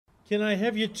Can I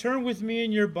have you turn with me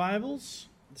in your Bibles?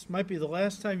 This might be the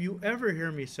last time you ever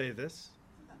hear me say this.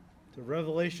 To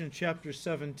Revelation chapter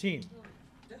 17.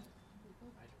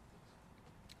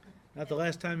 Not the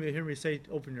last time you hear me say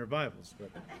open your Bibles,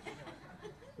 but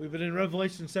we've been in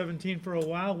Revelation 17 for a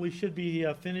while. We should be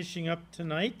finishing up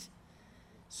tonight.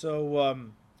 So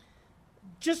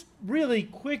just really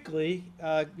quickly,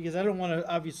 because I don't want to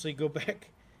obviously go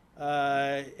back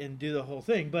and do the whole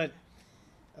thing, but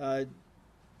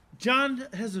John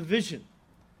has a vision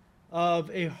of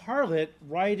a harlot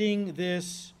riding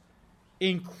this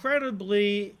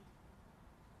incredibly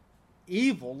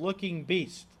evil-looking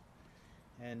beast.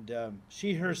 And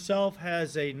she herself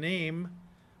has a name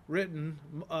written,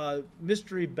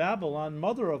 Mystery Babylon,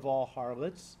 mother of all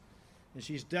harlots. And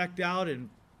she's decked out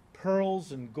in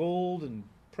pearls and gold and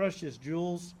precious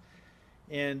jewels.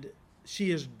 And she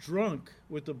is drunk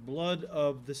with the blood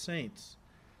of the saints.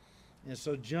 And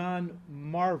so John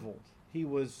marveled. He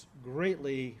was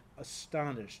greatly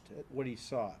astonished at what he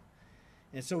saw.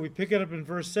 And so we pick it up in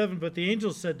verse 7. But the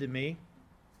angel said to me,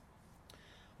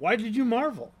 "Why did you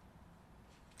marvel?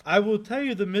 I will tell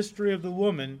you the mystery of the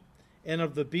woman and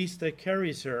of the beast that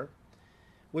carries her,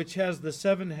 which has the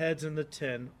 7 heads and the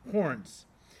 10 horns.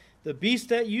 The beast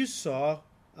that you saw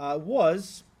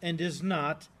was and is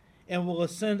not, and will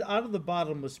ascend out of the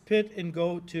bottomless pit and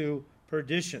go to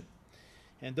perdition.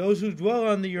 And those who dwell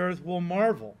on the earth will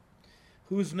marvel,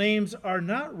 whose names are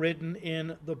not written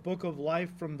in the book of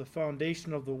life from the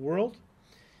foundation of the world,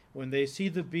 when they see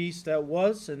the beast that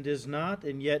was and is not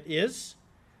and yet is.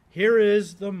 Here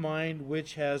is the mind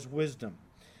which has wisdom.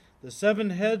 The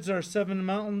 7 heads are 7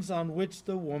 mountains on which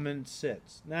the woman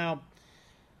sits." Now,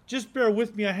 just bear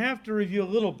with me. I have to review a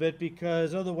little bit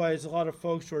because otherwise a lot of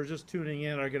folks who are just tuning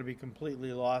in are going to be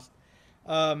completely lost.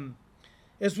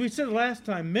 As we said last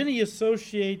time, many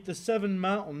associate the 7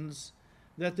 mountains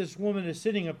that this woman is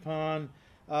sitting upon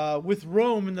with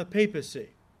Rome and the papacy.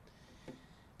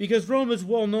 Because Rome is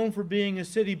well known for being a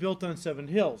city built on 7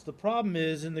 hills. The problem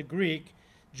is, in the Greek,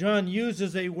 John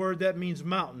uses a word that means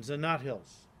mountains and not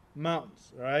hills.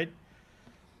 Mountains, all right?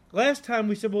 Last time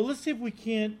we said, well, let's see if we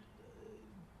can't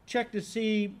check to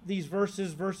see these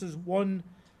verses 1,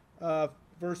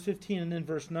 verse 15, and then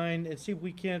verse 9, and see if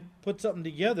we can't put something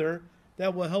together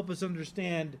that will help us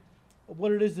understand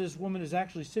what it is this woman is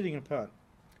actually sitting upon.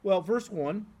 Well, verse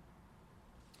 1,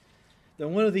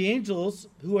 "Then one of the angels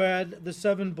who had the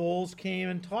 7 bowls came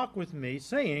and talked with me,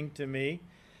 saying to me,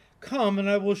 'Come, and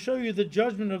I will show you the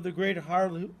judgment of the great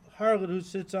harlot who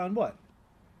sits on" what?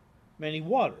 Many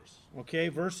waters. Okay,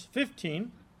 verse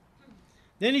 15.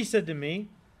 "Then he said to me,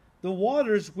 'The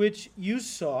waters which you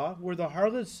saw where the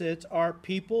harlot sits are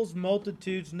peoples,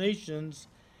 multitudes, nations,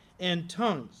 and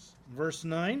tongues.'" Verse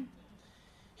 9.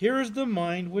 "Here is the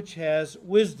mind which has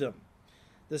wisdom.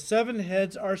 The 7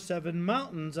 heads are 7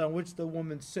 mountains on which the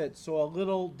woman sits." So a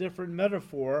little different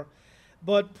metaphor.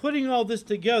 But putting all this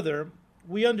together,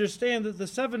 we understand that the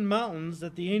 7 mountains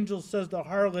that the angel says the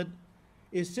harlot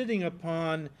is sitting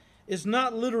upon is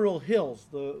not literal hills,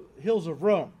 the hills of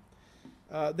Rome.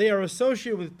 They are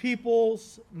associated with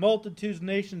peoples, multitudes,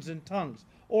 nations, and tongues.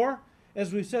 Or,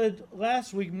 as we said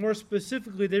last week, more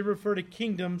specifically, they refer to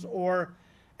kingdoms or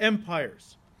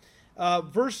empires.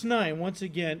 Verse 9, once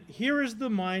again, "Here is the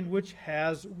mind which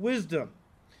has wisdom.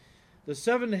 The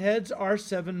 7 heads are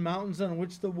 7 mountains on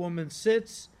which the woman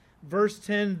sits." Verse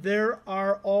 10, "There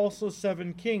are also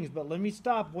 7 kings." But let me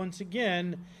stop once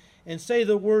again and say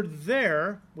the word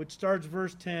 "there," which starts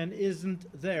verse 10, isn't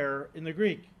there in the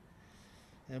Greek.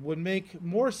 It would make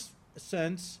more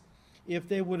sense if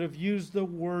they would have used the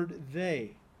word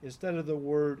 "they" instead of the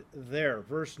word "there."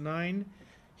 Verse 9,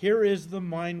 "Here is the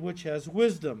mind which has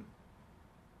wisdom.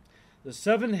 The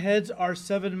 7 heads are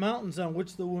 7 mountains on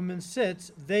which the woman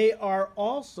sits. They are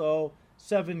also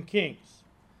 7 kings.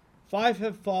 5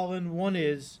 have fallen, 1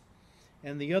 is,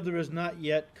 and the other is not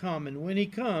yet come. And when he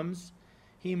comes,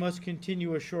 he must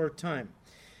continue a short time."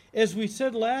 As we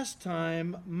said last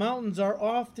time, mountains are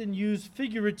often used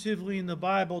figuratively in the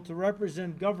Bible to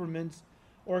represent governments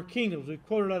or kingdoms. We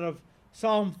quoted out of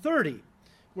Psalm 30,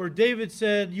 where David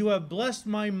said, "You have blessed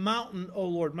my mountain, O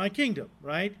Lord," my kingdom,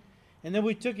 right? And then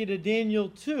we took it to Daniel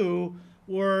 2,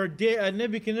 where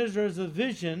Nebuchadnezzar has a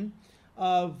vision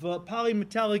of a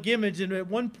polymetallic image, and at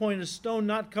one point a stone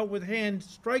not cut with hand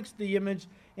strikes the image,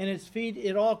 and its feet,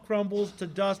 it all crumbles to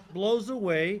dust, blows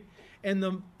away, and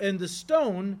the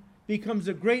stone becomes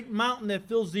a great mountain that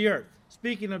fills the earth.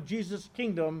 Speaking of Jesus'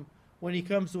 kingdom when he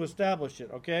comes to establish it,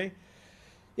 okay?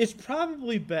 It's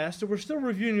probably best, and we're still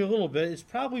reviewing a little bit, it's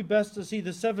probably best to see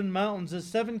the 7 mountains as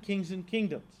 7 kings and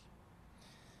kingdoms.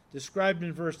 described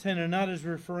in verse 10 and not as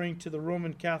referring to the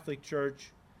Roman Catholic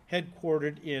Church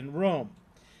headquartered in Rome.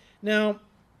 Now,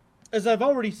 as I've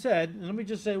already said, and let me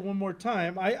just say it one more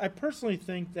time, I personally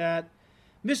think that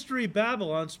Mystery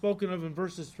Babylon, spoken of in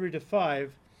verses 3 to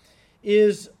 5,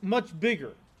 is much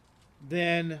bigger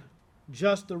than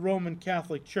just the Roman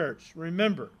Catholic Church.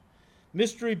 Remember,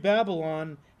 Mystery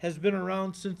Babylon has been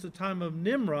around since the time of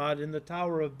Nimrod in the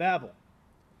Tower of Babel.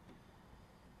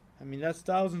 I mean, that's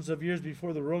thousands of years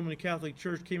before the Roman Catholic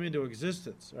Church came into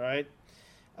existence, all right?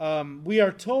 We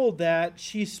are told that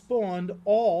she spawned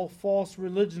all false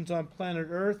religions on planet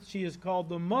Earth. She is called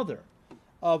the mother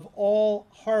of all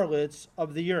harlots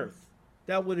of the earth.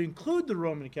 That would include the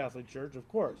Roman Catholic Church, of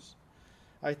course.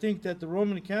 I think that the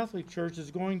Roman Catholic Church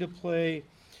is going to play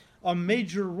a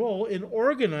major role in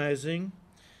organizing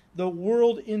the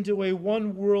world into a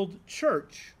one-world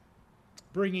church,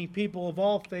 bringing people of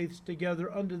all faiths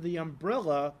together under the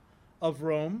umbrella of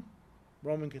Rome,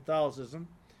 Roman Catholicism,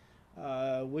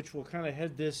 which will kind of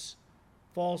head this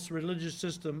false religious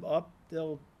system up.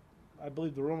 I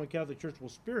believe the Roman Catholic Church will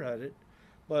spearhead it,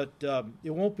 but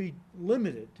it won't be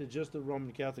limited to just the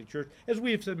Roman Catholic Church, as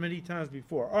we have said many times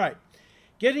before. All right,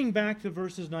 getting back to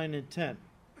verses 9 and 10.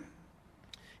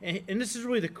 And this is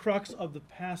really the crux of the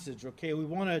passage, okay? We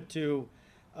wanted to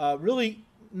really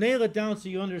nail it down so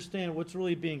you understand what's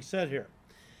really being said here.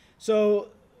 So,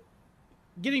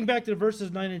 getting back to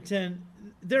verses 9 and 10,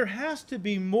 there has to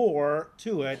be more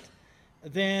to it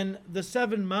than the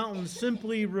seven mountains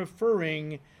simply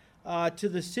referring to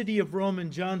the city of Rome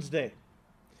in John's day.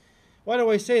 Why do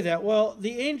I say that? Well,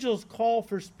 the angels call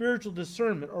for spiritual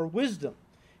discernment or wisdom.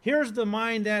 Here's the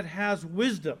mind that has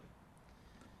wisdom.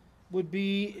 Would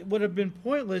have been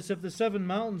pointless if the seven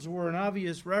mountains were an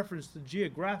obvious reference to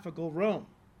geographical Rome.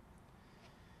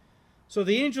 So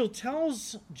the angel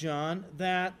tells John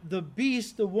that the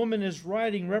beast the woman is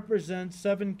riding represents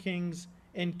 7 kings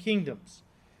and kingdoms.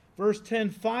 Verse 10,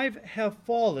 5 have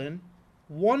fallen,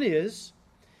 one is,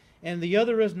 and the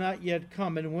other has not yet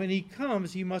come. And when he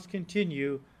comes, he must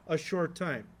continue a short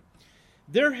time.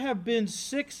 There have been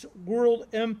 6 world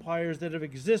empires that have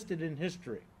existed in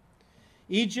history.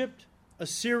 Egypt,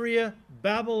 Assyria,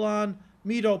 Babylon,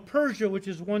 Medo-Persia, which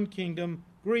is one kingdom,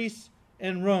 Greece,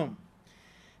 and Rome.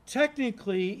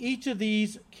 Technically, each of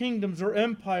these kingdoms or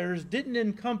empires didn't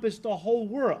encompass the whole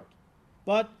world,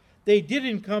 but they did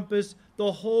encompass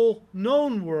the whole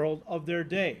known world of their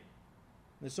day.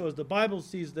 And so as the Bible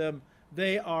sees them,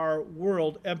 they are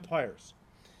world empires.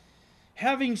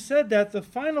 Having said that, the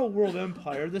final world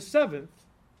empire, the 7th,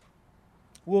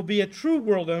 will be a true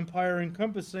world empire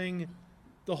encompassing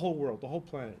the whole world, the whole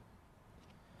planet.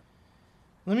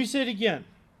 Let me say it again.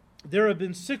 There have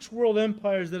been 6 world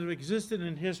empires that have existed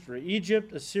in history: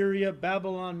 Egypt, Assyria,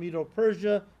 Babylon,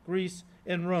 Medo-Persia, Greece,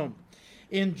 and Rome.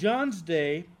 In John's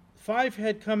day, 5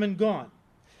 had come and gone.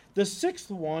 The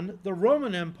 6th one, the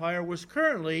Roman Empire, was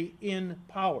currently in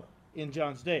power in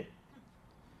John's day.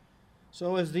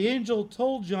 So as the angel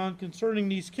told John concerning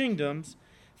these kingdoms,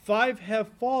 5 have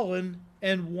fallen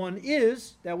and one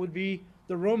is, that would be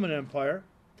the Roman Empire,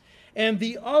 and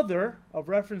the other, of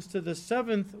reference to the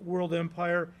 7th world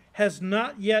empire, has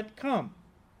not yet come,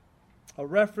 a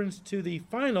reference to the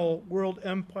final world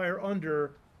empire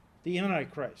under the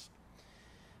Antichrist.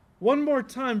 One more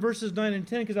time, verses 9 and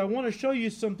 10, because I want to show you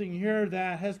something here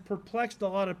that has perplexed a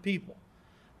lot of people.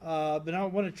 But I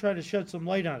want to try to shed some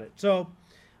light on it. So,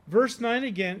 verse 9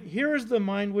 again, here is the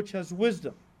mind which has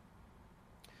wisdom.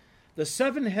 The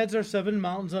 7 heads are 7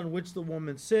 mountains on which the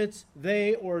woman sits.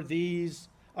 They, or these,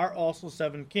 are also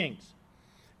 7 kings.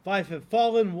 5 have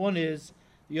fallen, one is,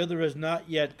 the other has not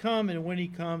yet come, and when he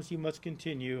comes, he must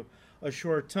continue a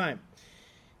short time.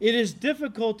 It is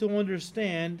difficult to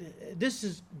understand, this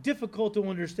is difficult to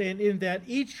understand in that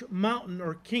each mountain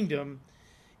or kingdom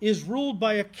is ruled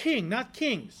by a king, not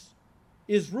kings,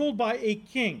 is ruled by a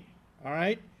king, all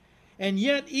right? And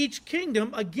yet each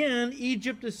kingdom, again,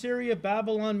 Egypt, Assyria,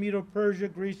 Babylon, Medo-Persia,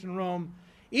 Greece, and Rome,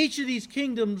 each of these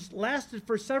kingdoms lasted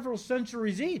for several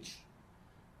centuries each.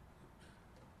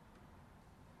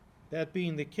 That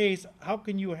being the case, how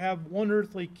can you have one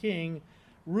earthly king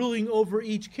ruling over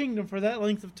each kingdom for that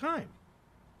length of time?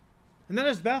 And that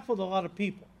has baffled a lot of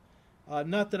people.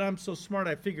 Not that I'm so smart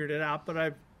I figured it out, but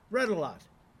I've read a lot.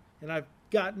 And I've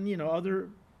gotten, other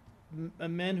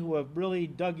men who have really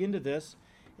dug into this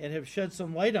and have shed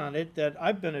some light on it that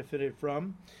I've benefited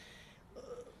from.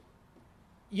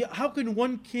 How can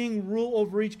one king rule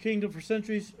over each kingdom for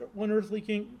centuries? One earthly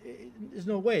king? There's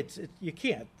no way. You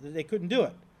can't. They couldn't do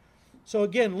it. So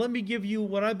again, let me give you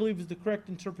what I believe is the correct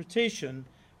interpretation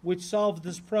which solves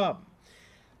this problem.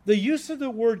 The use of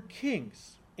the word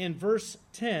kings in verse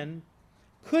 10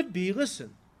 could be,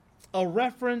 listen, a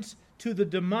reference to the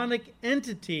demonic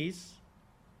entities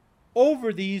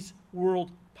over these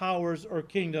world powers or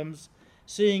kingdoms,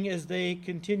 seeing as they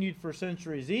continued for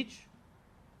centuries each,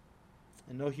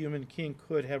 and no human king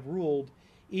could have ruled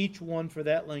each one for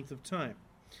that length of time.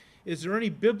 Is there any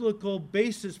biblical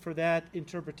basis for that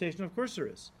interpretation? Of course there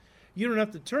is. You don't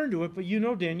have to turn to it, but you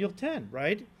know Daniel 10,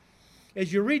 right?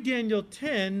 As you read Daniel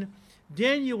 10,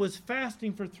 Daniel was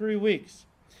fasting for 3 weeks.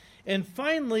 And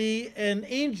finally, an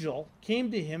angel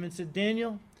came to him and said,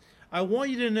 Daniel, I want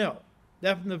you to know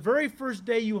that from the very first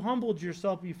day you humbled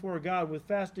yourself before God with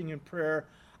fasting and prayer,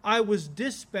 I was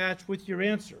dispatched with your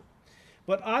answer.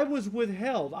 But I was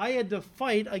withheld. I had to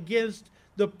fight against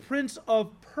the prince of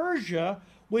Persia,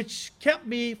 which kept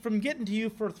me from getting to you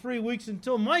for 3 weeks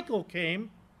until Michael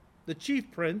came, the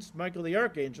chief prince, Michael the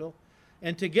archangel,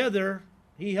 and together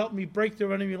he helped me break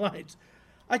through enemy lines.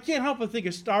 I can't help but think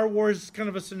of Star Wars kind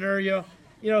of a scenario.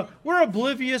 You know, we're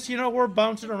oblivious, you know, we're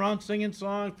bouncing around singing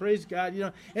songs, praise God, you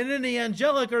know. And in the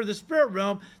angelic or the spirit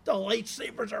realm, the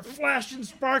lightsabers are flashing,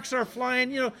 sparks are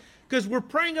flying, you know, because we're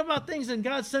praying about things and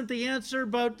God sent the answer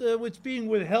about what's being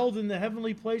withheld in the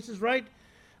heavenly places, right?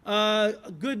 A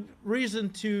good reason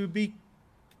to be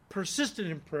persistent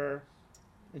in prayer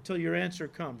until your answer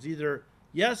comes. Either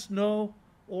yes, no,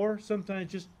 or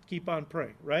sometimes just keep on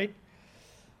praying, right?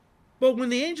 But when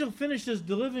the angel finishes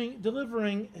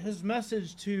delivering his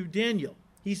message to Daniel,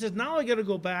 he says, now I got to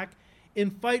go back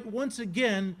and fight once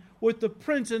again with the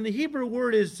prince. And the Hebrew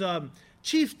word is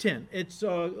chieftain. It's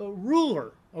a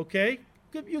ruler, okay?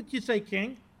 You could say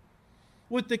king.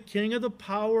 With the king of the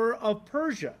power of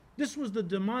Persia. This was the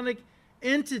demonic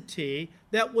entity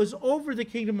that was over the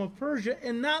kingdom of Persia.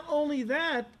 And not only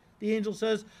that, the angel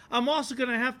says, I'm also going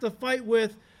to have to fight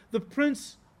with the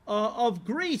prince of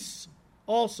Greece.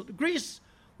 Also, Greece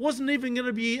wasn't even going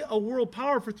to be a world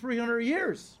power for 300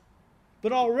 years.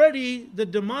 But already the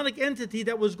demonic entity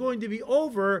that was going to be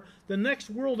over the next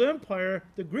world empire,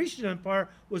 the Grecian Empire,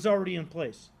 was already in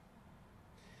place.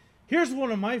 Here's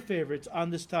one of my favorites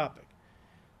on this topic.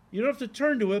 You don't have to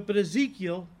turn to it, but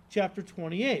Ezekiel chapter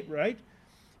 28, right?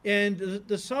 And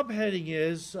the subheading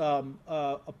is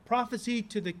a prophecy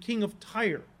to the king of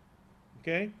Tyre,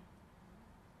 okay?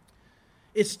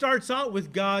 It starts out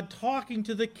with God talking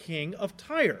to the king of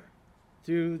Tyre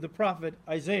through the prophet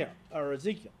Isaiah or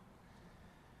Ezekiel.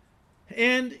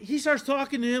 And he starts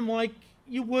talking to him like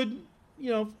you would,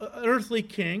 you know, an earthly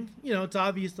king. You know, it's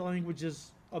obvious the language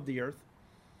is of the earth.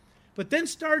 But then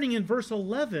starting in verse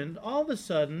 11, all of a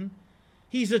sudden,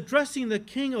 he's addressing the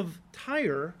king of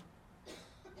Tyre,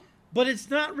 but it's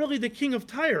not really the king of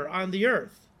Tyre on the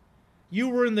earth. You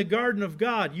were in the garden of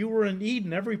God. You were in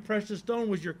Eden. Every precious stone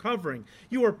was your covering.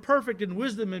 You were perfect in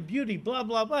wisdom and beauty, blah,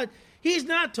 blah, blah. He's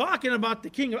not talking about the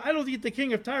king of... I don't think the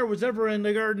king of Tyre was ever in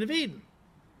the Garden of Eden.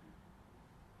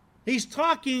 He's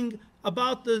talking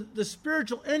about the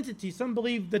spiritual entity, some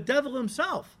believe the devil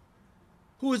himself,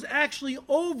 who is actually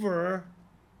over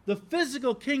the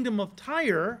physical kingdom of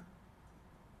Tyre,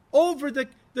 over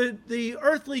the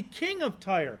earthly king of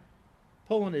Tyre,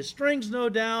 pulling his strings, no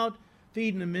doubt,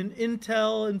 feeding him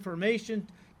intel, information,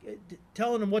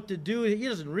 telling him what to do. He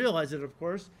doesn't realize it, of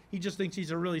course. He just thinks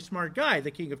he's a really smart guy,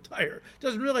 the king of Tyre.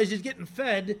 Doesn't realize he's getting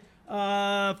fed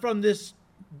from this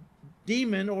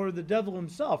demon or the devil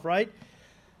himself, right?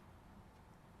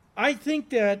 I think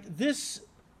that this,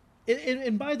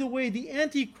 and by the way, the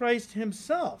Antichrist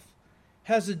himself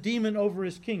has a demon over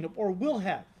his kingdom, or will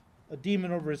have a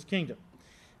demon over his kingdom.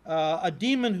 A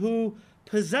demon who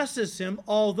possesses him,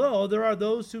 although there are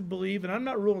those who believe, and I'm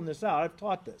not ruling this out, I've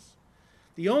taught this.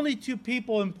 The only two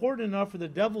people important enough for the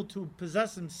devil to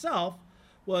possess himself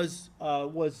was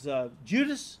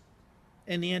Judas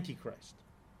and the Antichrist.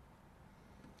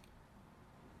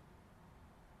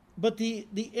 But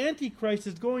the Antichrist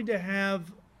is going to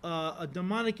have a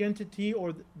demonic entity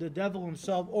or the devil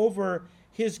himself over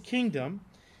his kingdom.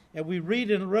 And we read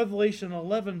in Revelation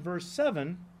 11, verse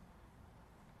 7,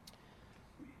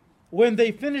 when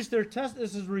they finish their test,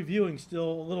 this is reviewing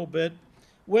still a little bit,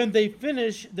 when they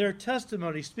finish their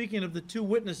testimony, speaking of the two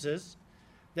witnesses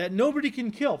that nobody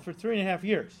can kill for 3.5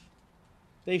 years.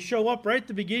 They show up right at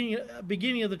the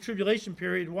beginning of the tribulation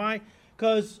period. Why?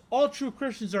 Because all true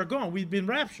Christians are gone. We've been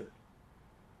raptured.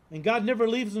 And God never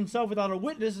leaves himself without a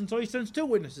witness, and so he sends two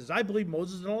witnesses. I believe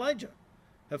Moses and Elijah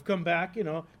have come back,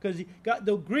 because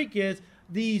the Greek is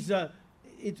these,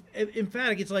 it's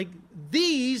emphatic. It's like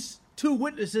these two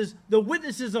witnesses, the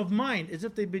witnesses of mine, as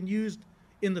if they've been used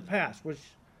in the past, which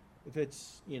if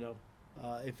it's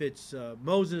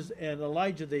Moses and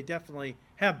Elijah, they definitely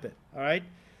have been, all right?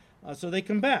 So they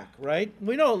come back, right?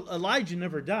 We know Elijah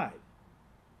never died.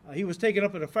 He was taken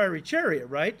up in a fiery chariot,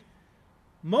 right?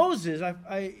 Moses,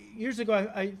 years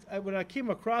ago, when I came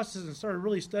across this and started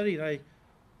really studying, I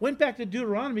went back to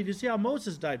Deuteronomy to see how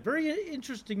Moses died. Very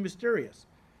interesting, mysterious.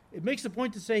 It makes a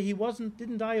point to say he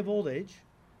didn't die of old age.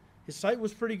 His sight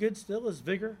was pretty good still, his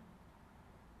vigor.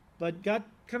 But God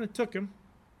kind of took him,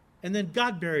 and then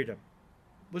God buried him.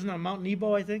 Wasn't it on Mount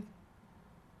Nebo, I think?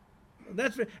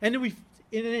 And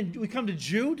then we come to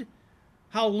Jude,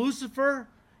 how Lucifer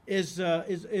is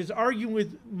arguing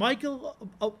with Michael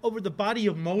over the body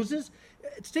of Moses.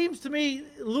 It seems to me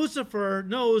Lucifer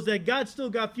knows that God still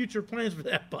got future plans for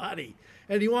that body,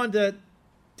 and he wanted to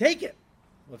take it.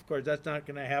 Well, of course, that's not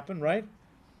going to happen, right?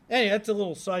 Anyway, that's a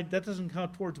little side. That doesn't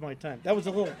count towards my time. That was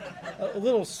a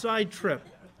little side trip.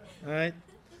 All right.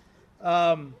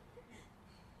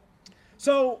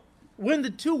 So when the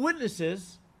two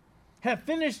witnesses have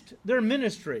finished their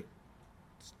ministry,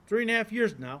 it's 3.5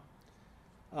 years now,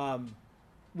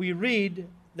 we read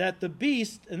that the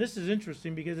beast, and this is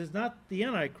interesting because it's not the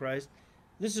Antichrist,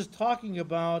 this is talking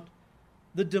about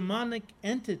the demonic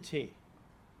entity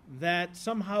that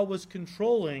somehow was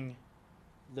controlling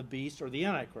the beast or the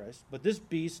Antichrist, but this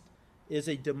beast is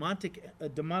a demonic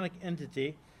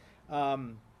entity.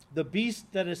 The beast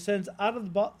that ascends out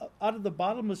of the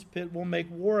bottomless pit will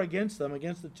make war against them,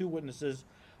 against the two witnesses,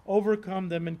 overcome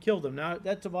them and kill them. Now,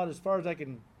 that's about as far as I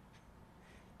can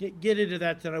get into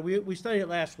that tonight. We studied it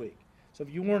last week. So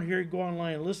if you weren't here, go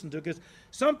online and listen to it, because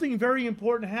something very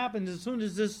important happens as soon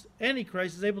as this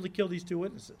Antichrist is able to kill these two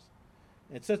witnesses.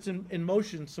 It sets in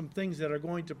motion some things that are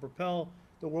going to propel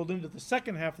the world into the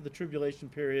second half of the tribulation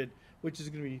period, which is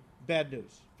going to be bad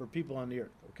news for people on the earth,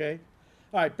 okay?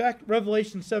 All right, back to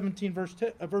Revelation 17, verse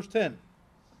 10.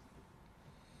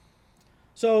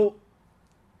 So,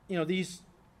 these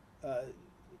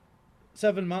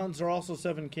 7 mountains are also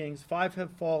 7 kings. 5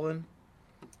 have fallen.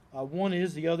 One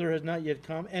is, the other has not yet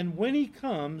come. And when he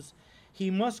comes,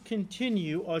 he must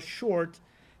continue a short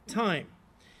time.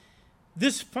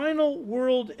 This final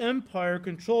world empire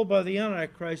controlled by the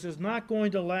Antichrist is not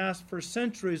going to last for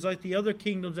centuries like the other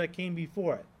kingdoms that came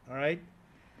before it, all right?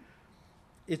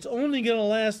 It's only going to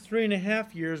last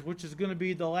 3.5 years, which is going to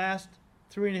be the last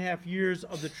 3.5 years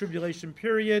of the tribulation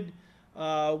period,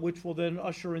 which will then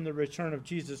usher in the return of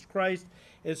Jesus Christ.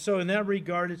 And so in that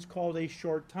regard, it's called a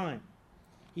short time.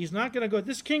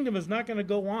 This kingdom is not going to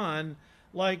go on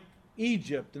like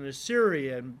Egypt and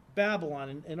Assyria and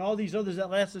Babylon and all these others that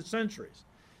lasted centuries.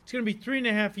 It's going to be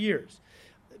 3.5 years.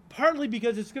 Partly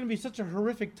because it's going to be such a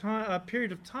horrific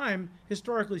period of time,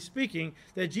 historically speaking,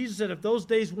 that Jesus said if those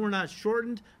days were not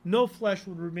shortened, no flesh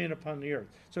would remain upon the earth.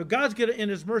 So God's going to, in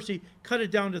his mercy, cut it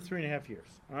down to 3.5 years.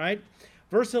 All right?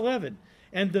 Verse 11,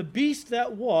 and the beast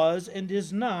that was and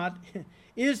is not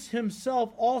is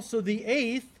himself also the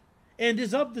 8th and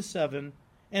is of the 7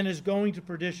 and is going to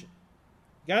perdition.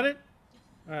 Got it?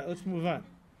 All right, let's move on.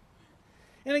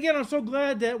 And again, I'm so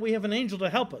glad that we have an angel to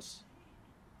help us.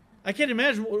 I can't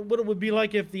imagine what it would be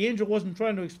like if the angel wasn't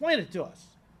trying to explain it to us.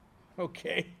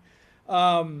 Okay.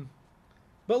 But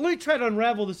let me try to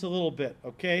unravel this a little bit,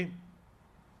 okay?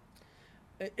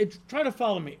 Try to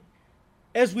follow me.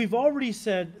 As we've already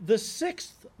said, the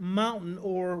 6th mountain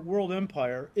or world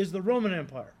empire is the Roman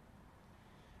Empire,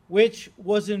 which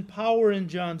was in power in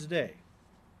John's day.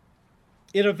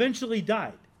 It eventually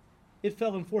died. It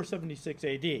fell in 476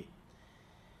 AD.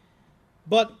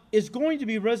 But is going to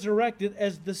be resurrected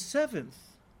as the 7th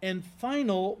and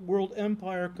final world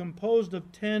empire composed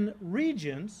of 10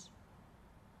 regions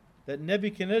that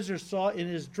Nebuchadnezzar saw in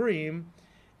his dream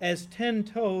as 10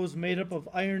 toes made up of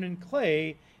iron and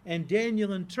clay, and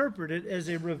Daniel interpreted as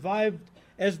the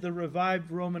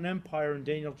revived Roman Empire in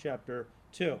Daniel chapter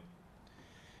 2.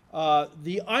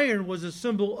 The iron was a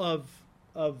symbol of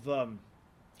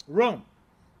Rome.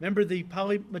 Remember the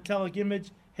polymetallic image,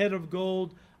 head of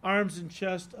gold, arms and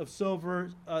chest of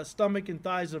silver, stomach and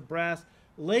thighs of brass,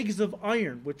 legs of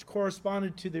iron, which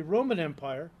corresponded to the Roman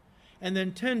Empire, and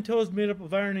then 10 toes made up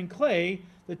of iron and clay.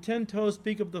 The 10 toes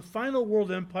speak of the final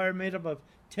world empire made up of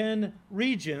 10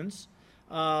 regions.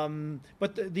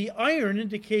 But the iron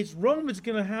indicates Rome is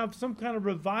going to have some kind of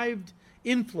revived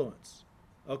influence,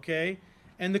 okay?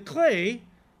 And the clay,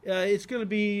 it's going to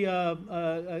be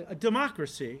a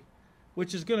democracy,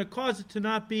 which is going to cause it to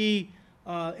not be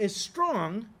is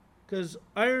strong, because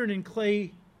iron and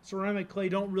clay, ceramic clay,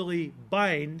 don't really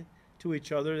bind to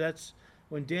each other. That's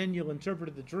when Daniel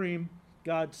interpreted the dream.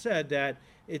 God said that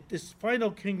this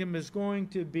final kingdom is going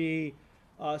to be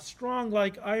strong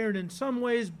like iron in some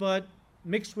ways, but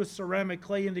mixed with ceramic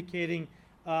clay, indicating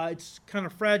it's kind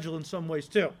of fragile in some ways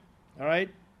too. All right?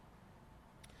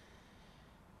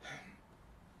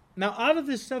 Now, out of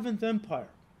this seventh empire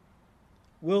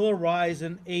will arise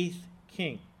an eighth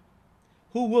king,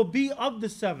 who will be of the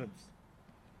seventh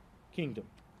kingdom.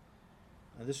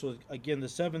 And this was, again, the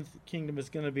seventh kingdom is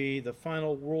going to be the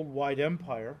final worldwide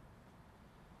empire.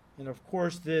 And of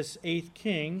course, this eighth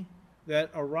king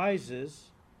that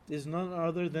arises is none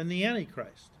other than the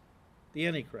Antichrist. The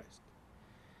Antichrist.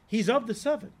 He's of the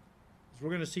seven, as we're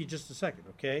going to see just a second,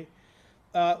 okay?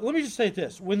 Let me just say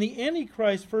this. When the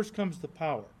Antichrist first comes to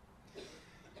power,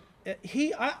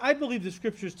 I believe the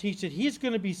scriptures teach that he's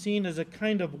going to be seen as a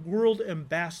kind of world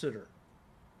ambassador.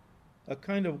 A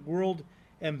kind of world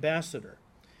ambassador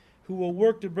who will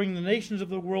work to bring the nations of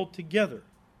the world together,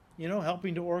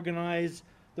 helping to organize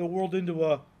the world into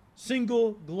a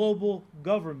single global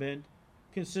government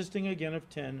consisting again of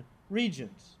 10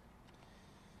 regions.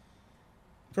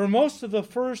 For most of the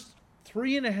first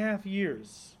 3.5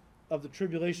 years of the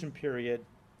tribulation period,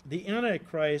 the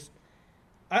Antichrist,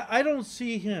 I don't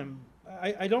see him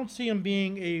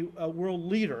being a world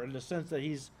leader in the sense that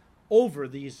he's over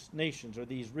these nations or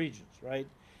these regions, right?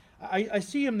 I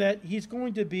see him that he's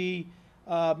going to be,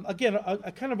 again,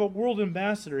 a kind of a world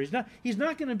ambassador. He's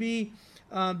not going to be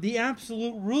the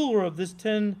absolute ruler of this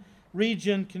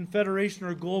 10-region confederation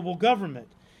or global government.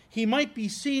 He might be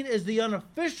seen as the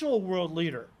unofficial world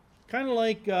leader, kind of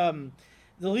like the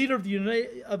leader of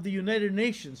the United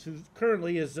Nations, who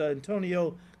currently is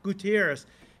Antonio Guterres.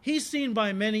 He's seen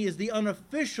by many as the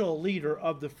unofficial leader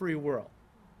of the free world.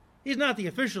 He's not the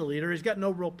official leader. He's got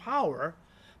no real power.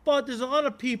 But there's a lot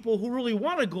of people who really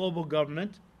want a global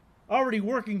government, already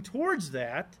working towards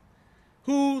that,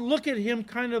 who look at him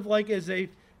kind of like as a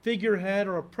figurehead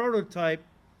or a prototype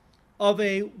of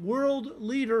a world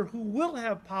leader who will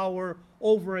have power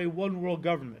over a one-world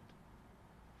government.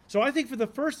 So I think for the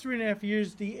first 3.5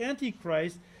 years, the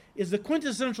Antichrist is the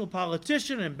quintessential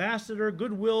politician, ambassador,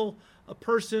 goodwill, a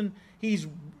person. He's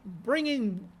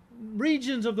bringing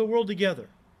regions of the world together,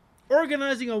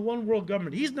 organizing a one-world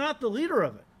government. He's not the leader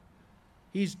of it.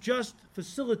 He's just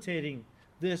facilitating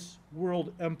this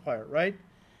world empire, right?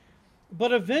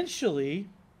 But eventually,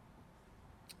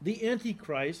 the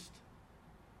Antichrist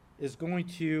is going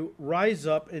to rise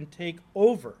up and take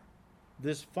over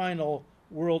this final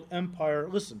world empire,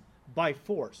 listen, by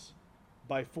force.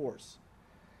 By force.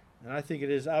 And I think it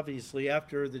is obviously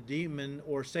after the demon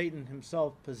or Satan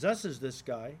himself possesses this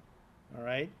guy, all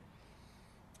right?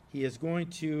 He is going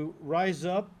to rise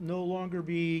up, no longer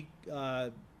be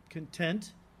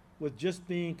content with just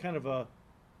being kind of a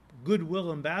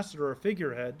goodwill ambassador or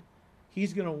figurehead.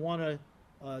 He's going to want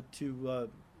to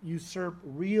usurp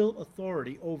real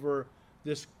authority over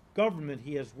this government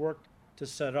he has worked to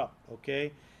set up,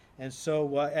 okay? And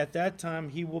so at that time,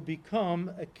 he will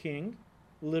become a king,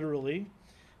 literally,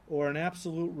 or an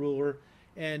absolute ruler.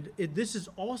 And this is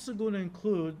also going to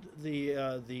include the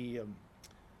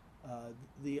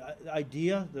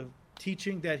idea, the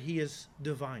teaching that he is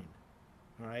divine,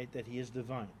 all right, that he is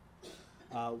divine.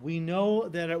 We know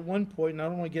that at one point, and I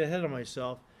don't want to get ahead of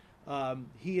myself,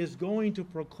 he is going to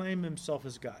proclaim himself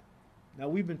as God. Now,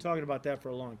 we've been talking about that for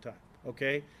a long time,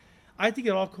 okay? I think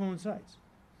it all coincides.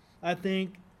 I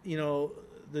think,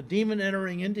 the demon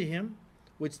entering into him,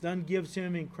 which then gives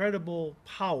him incredible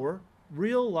power,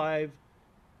 real live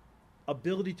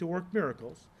ability to work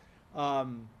miracles.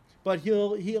 But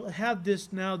he'll have this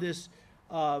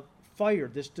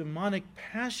fire, this demonic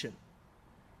passion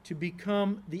to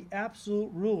become the absolute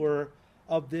ruler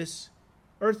of this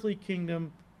earthly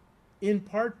kingdom, in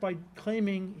part by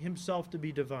claiming himself to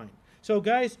be divine. So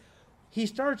guys, he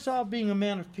starts out being a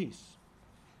man of peace.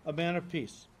 A man of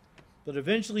peace. But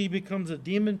eventually he becomes a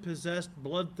demon-possessed,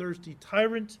 bloodthirsty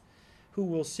tyrant who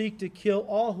will seek to kill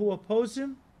all who oppose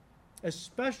him,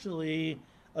 especially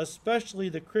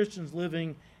the Christians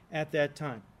living at that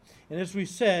time. And as we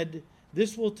said,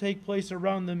 this will take place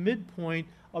around the midpoint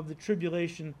of the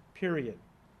tribulation period.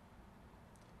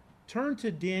 Turn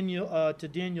to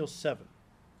Daniel 7.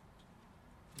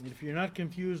 And if you're not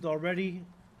confused already,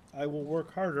 I will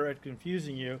work harder at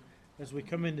confusing you as we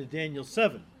come into Daniel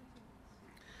 7.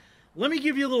 Let me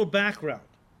give you a little background.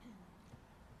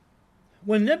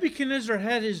 When Nebuchadnezzar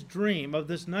had his dream of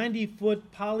this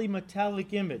 90-foot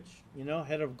polymetallic image,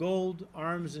 head of gold,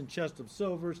 arms and chest of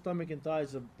silver, stomach and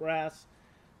thighs of brass,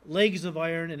 legs of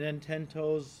iron, and then 10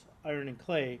 toes, iron and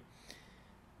clay,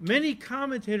 many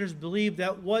commentators believe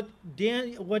that what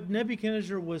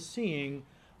Nebuchadnezzar was seeing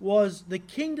was the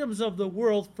kingdoms of the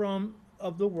world from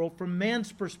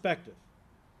man's perspective.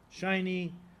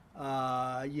 Shiny,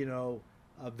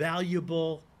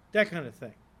 valuable, that kind of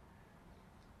thing.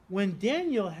 When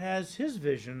Daniel has his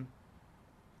vision,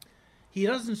 he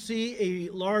doesn't see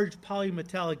a large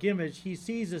polymetallic image. He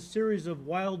sees a series of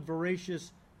wild,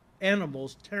 voracious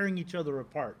animals tearing each other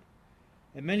apart.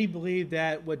 And many believe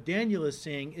that what Daniel is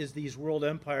seeing is these world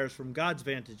empires from God's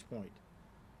vantage point.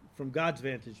 From God's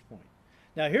vantage point.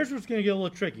 Now, here's what's going to get a little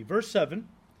tricky. Verse 7,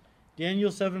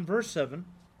 Daniel 7, verse 7.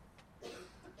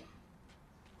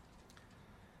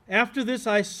 After this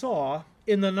I saw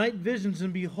in the night visions,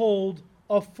 and behold,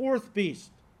 a fourth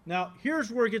beast. Now,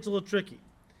 here's where it gets a little tricky.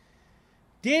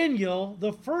 Daniel,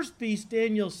 the first beast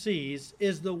Daniel sees,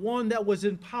 is the one that was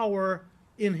in power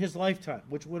in his lifetime,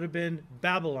 which would have been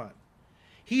Babylon.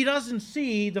 He doesn't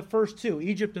see the first two,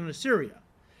 Egypt and Assyria.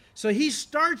 So he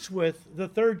starts with the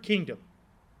third kingdom.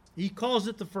 He calls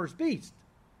it the first beast,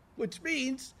 which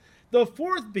means the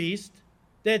fourth beast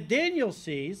that Daniel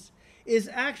sees is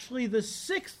actually the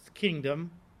sixth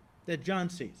kingdom that John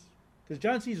sees. Because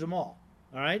John sees them all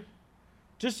right?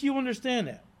 Just so you understand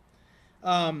that.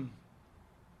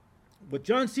 What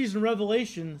John sees in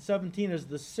Revelation 17 as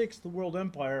the sixth world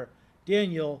empire,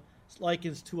 Daniel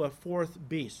likens to a fourth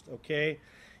beast, okay?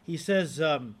 He says,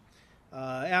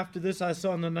 after this I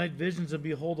saw in the night visions, and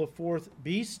behold, a fourth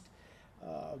beast,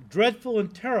 dreadful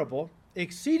and terrible,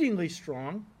 exceedingly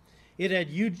strong. It had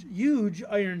huge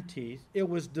iron teeth. It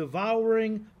was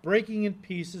devouring, breaking in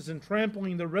pieces, and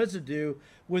trampling the residue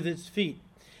with its feet.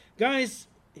 Guys,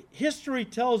 history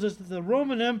tells us that the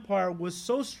Roman Empire was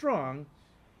so strong,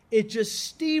 it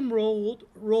just steamrolled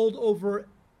over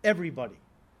everybody.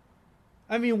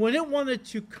 I mean, when it wanted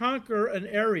to conquer an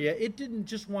area, it didn't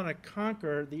just want to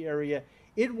conquer the area.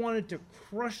 It wanted to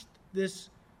crush this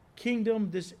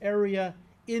kingdom, this area,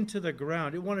 into the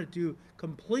ground. It wanted to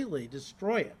completely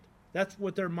destroy it. That's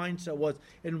what their mindset was.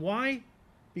 And why?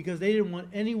 Because they didn't want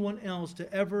anyone else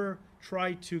to ever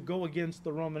try to go against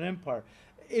the Roman Empire.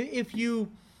 If you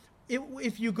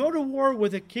go to war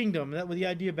with a kingdom, that was the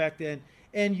idea back then,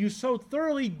 and you so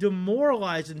thoroughly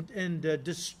demoralize and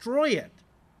destroy it,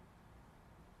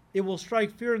 it will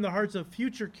strike fear in the hearts of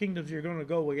future kingdoms you're going to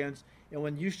go against. And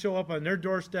when you show up on their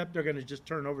doorstep, they're going to just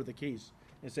turn over the keys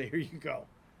and say, here you go.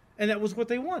 And that was what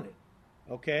they wanted.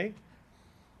 Okay?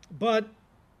 But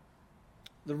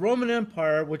the Roman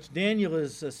Empire, which Daniel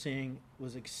is seeing,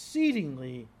 was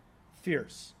exceedingly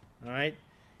fierce. All right?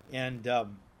 And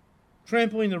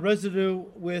trampling the residue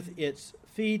with its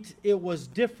feet, it was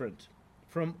different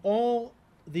from all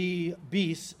the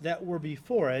beasts that were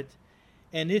before it,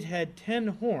 and it had 10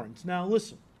 horns. Now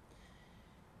listen.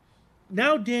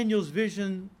 Now Daniel's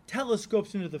vision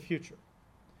telescopes into the future.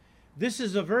 This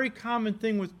is a very common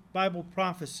thing with Bible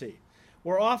prophecy,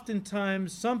 where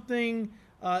oftentimes something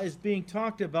is being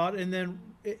talked about, and then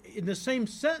in the same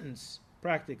sentence,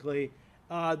 practically,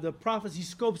 the prophecy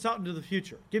scopes out into the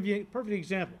future. Give you a perfect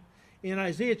example. In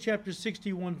Isaiah chapter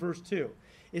 61, verse 2,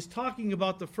 it's talking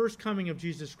about the first coming of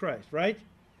Jesus Christ, right?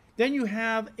 Then you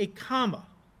have a comma,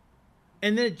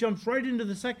 and then it jumps right into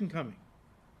the second coming.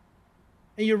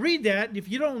 And you read that, and if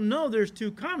you don't know there's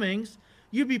two comings,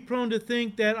 you'd be prone to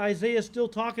think that Isaiah is still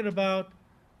talking about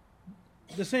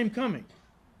the same coming.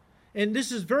 And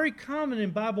this is very common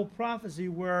in Bible prophecy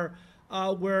where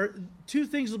two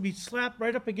things will be slapped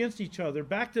right up against each other,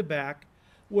 back to back,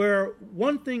 where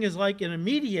one thing is like an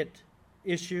immediate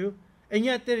issue, and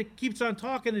yet that it keeps on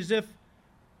talking as if,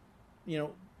 the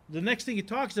next thing it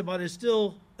talks about is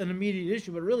still an immediate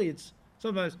issue, but really it's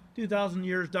sometimes 2,000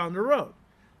 years down the road.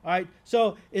 All right.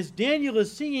 So as Daniel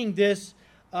is seeing this,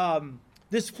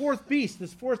 this fourth beast,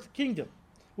 this fourth kingdom,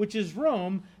 which is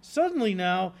Rome, suddenly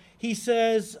now he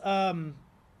says, and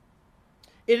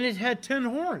it had 10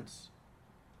 horns.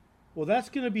 Well, that's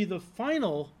going to be the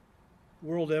final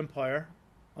world empire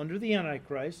under the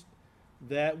Antichrist.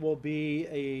 That will be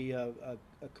a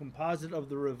composite of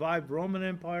the revived Roman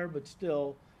Empire, but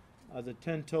still the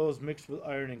 10 toes mixed with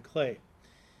iron and clay.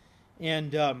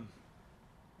 And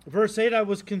verse 8, I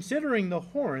was considering the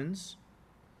horns,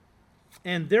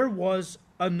 and there was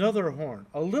another horn,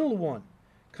 a little one,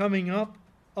 coming up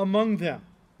among them.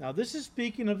 Now, this is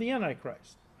speaking of the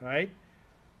Antichrist, right?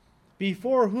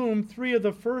 Before whom 3 of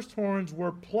the first horns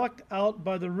were plucked out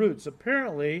by the roots.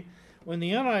 Apparently, when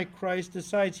the Antichrist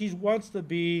decides he wants to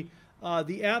be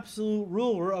the absolute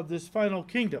ruler of this final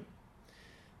kingdom,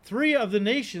 3 of the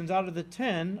nations out of the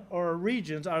 10, or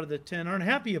regions out of the 10, aren't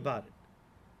happy about it,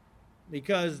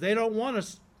 because they don't want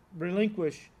to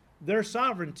relinquish their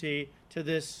sovereignty to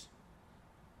this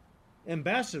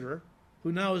ambassador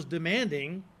who now is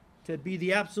demanding to be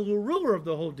the absolute ruler of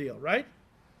the whole deal, right?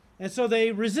 And so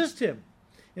they resist him.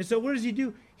 And so what does he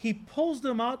do? He pulls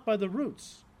them out by the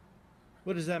roots.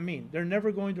 What does that mean? They're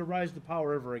never going to rise to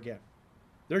power ever again.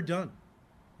 They're done.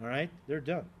 All right? They're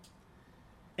done.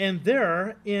 And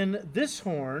there in this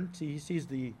horn, see, he sees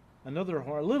another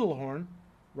horn, little horn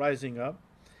rising up.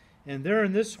 And there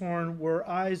in this horn were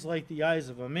eyes like the eyes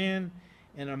of a man,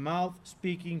 and a mouth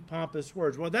speaking pompous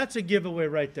words. Well, that's a giveaway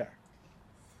right there.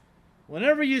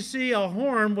 Whenever you see a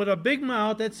horn with a big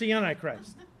mouth, that's the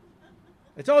Antichrist.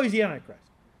 It's always the Antichrist.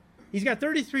 He's got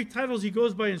 33 titles he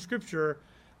goes by in Scripture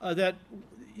that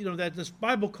this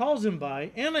Bible calls him by.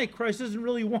 Antichrist isn't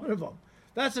really one of them.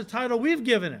 That's a title we've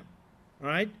given him. All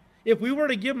right? If we were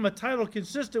to give him a title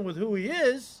consistent with who he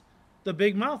is, the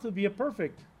big mouth would be a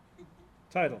perfect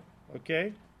title.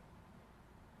 Okay?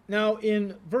 Now,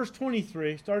 in verse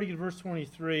 23, starting in verse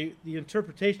 23, the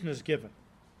interpretation is given.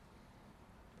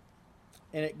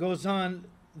 And it goes on,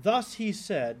 thus he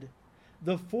said,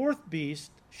 the fourth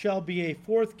beast shall be a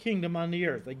fourth kingdom on the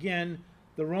earth. Again,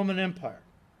 the Roman Empire,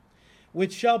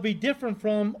 which shall be different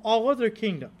from all other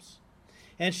kingdoms,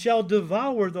 and shall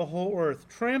devour the whole earth,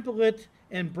 trample it,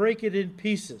 and break it in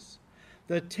pieces.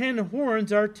 The 10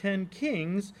 horns are 10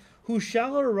 kings, who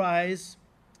shall arise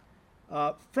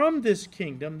from this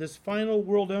kingdom, this final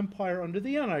world empire under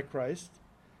the Antichrist.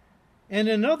 And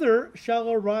another shall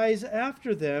arise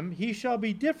after them. He shall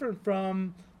be different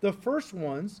from the first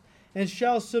ones, and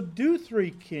shall subdue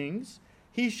 3 kings.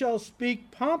 He shall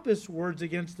speak pompous words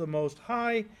against the Most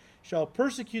High, shall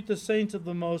persecute the saints of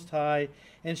the Most High,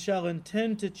 and shall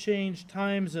intend to change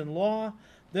times and law.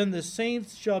 Then the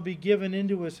saints shall be given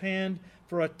into his hand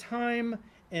for a time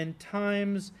and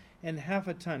times and half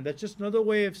a time. That's just another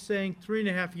way of saying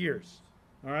 3.5 years.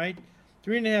 All right?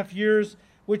 3.5 years,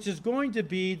 which is going to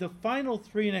be the final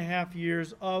 3.5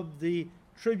 years of the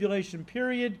tribulation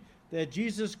period that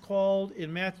Jesus called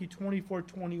in Matthew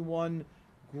 24:21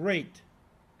 Great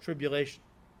Tribulation.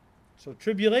 So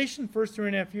tribulation, first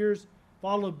 3.5 years,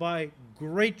 followed by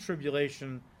great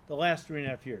tribulation, the last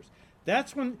 3.5 years.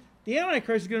 That's when the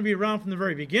Antichrist is going to be around from the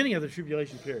very beginning of the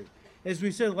tribulation period. As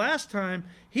we said last time,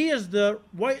 he is the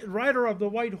rider of the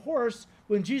white horse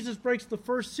when Jesus breaks the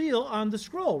first seal on the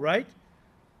scroll, right?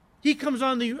 He comes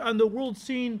on the world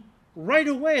scene right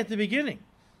away at the beginning.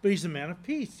 But he's a man of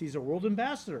peace. He's a world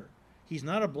ambassador. He's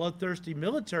not a bloodthirsty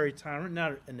military tyrant,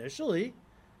 not initially,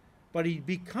 but he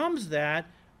becomes that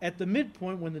at the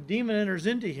midpoint when the demon enters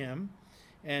into him,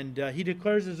 and he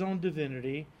declares his own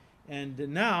divinity, and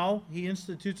now he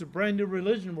institutes a brand new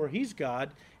religion where he's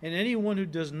God, and anyone who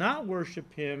does not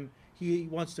worship him, he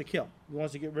wants to kill. He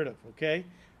wants to get rid of, okay?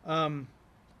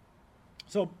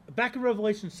 So back in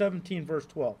Revelation 17, verse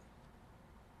 12.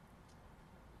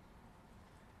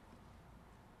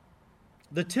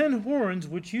 The 10 horns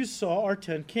which you saw are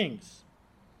 10 kings,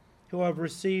 who have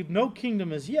received no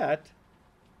kingdom as yet,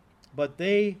 but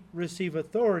they receive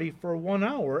authority for 1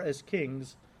 hour as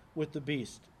kings with the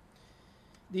beast.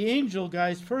 The angel,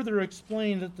 guys, further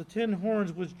explained that the 10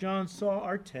 horns which John saw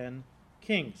are 10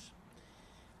 kings.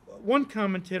 One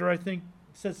commentator, I think,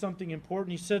 said something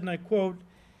important. He said, and I quote,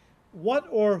 what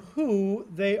or who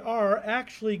they are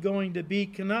actually going to be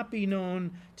cannot be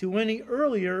known to any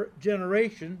earlier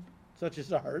generation, such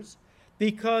as ours,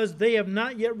 because they have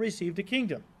not yet received a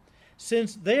kingdom,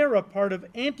 since they are a part of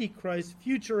Antichrist's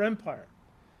future empire.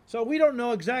 So we don't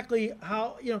know exactly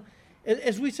how,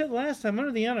 as we said last time,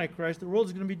 under the Antichrist, the world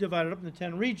is going to be divided up into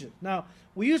 10 regions. Now,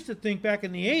 we used to think back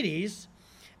in the 80s,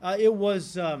 it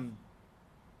was the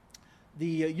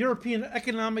European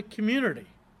Economic Community.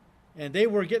 And they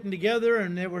were getting together,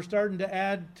 and they were starting to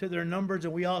add to their numbers,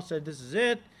 and we all said, this is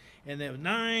it. And then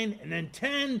 9, and then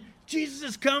 10, Jesus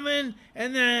is coming,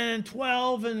 and then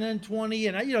 12, and then 20.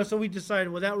 And, so we decided,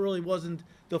 well, that really wasn't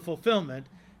the fulfillment.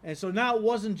 And so now it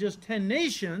wasn't just 10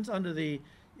 nations under the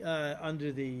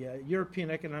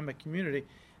European Economic Community.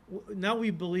 Now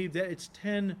we believe that it's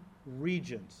 10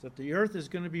 regions, that the earth is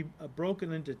going to be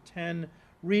broken into 10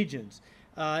 regions.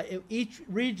 Each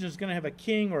region is going to have a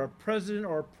king or a president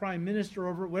or a prime minister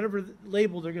over it, whatever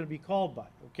label they're going to be called by,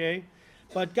 okay?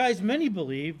 But guys, many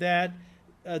believe that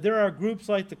there are groups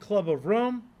like the Club of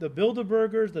Rome, the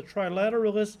Bilderbergers, the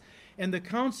Trilateralists, and the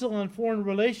Council on Foreign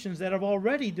Relations that have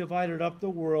already divided up the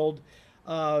world,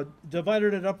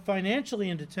 divided it up financially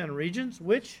into 10 regions,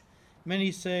 which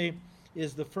many say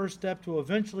is the first step to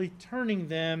eventually turning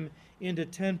them into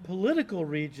 10 political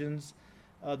regions,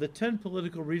 the 10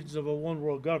 political regions of a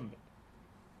one-world government.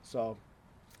 So,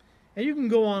 and you can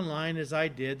go online, as I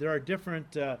did. There are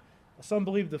different, some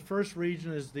believe the first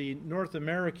region is the North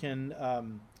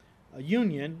American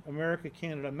Union, America,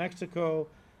 Canada, Mexico.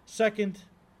 Second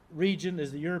region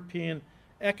is the European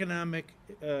Economic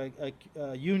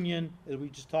Union, as we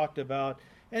just talked about.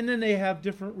 And then they have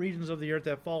different regions of the earth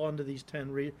that fall under these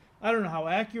 10 regions. I don't know how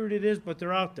accurate it is, but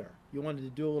they're out there. You wanted to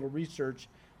do a little research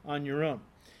on your own.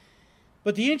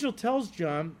 But the angel tells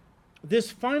John,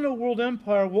 this final world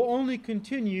empire will only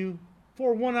continue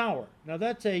for 1 hour. Now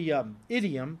that's a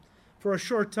idiom for a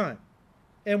short time.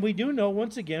 And we do know,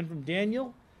 once again, from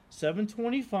Daniel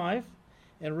 7:25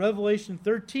 and Revelation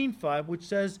 13:5, which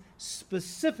says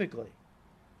specifically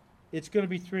it's going to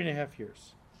be 3.5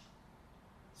 years.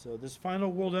 So this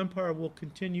final world empire will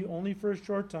continue only for a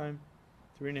short time,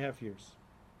 3.5 years.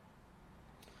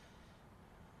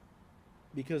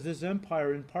 Because this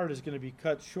empire, in part, is going to be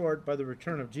cut short by the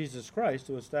return of Jesus Christ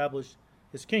to establish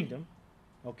his kingdom,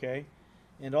 okay?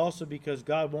 And also because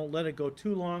God won't let it go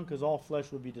too long, because all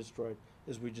flesh will be destroyed,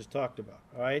 as we just talked about,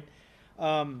 all right?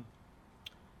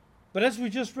 But as we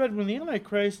just read, when the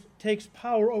Antichrist takes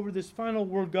power over this final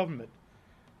world government,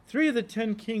 3 of the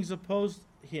 10 kings oppose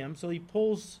him, so he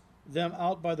pulls them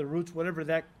out by the roots, whatever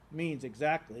that means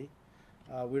exactly.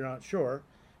 We're not sure.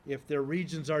 If their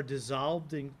regions are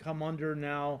dissolved and come under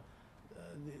now,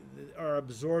 are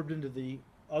absorbed into the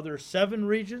other 7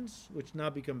 regions, which now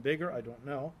become bigger, I don't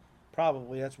know.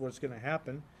 Probably that's what's going to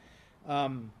happen.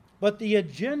 But the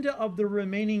agenda of the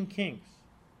remaining kings,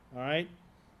 all right?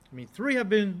 I mean, 3 have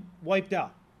been wiped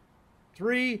out.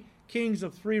 3 kings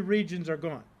of 3 regions are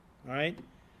gone, all right?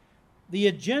 The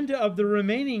agenda of the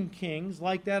remaining kings,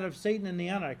 like that of Satan and the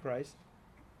Antichrist,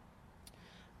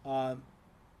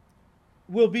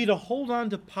 will be to hold on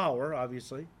to power,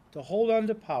 obviously, to hold on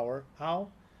to power. How?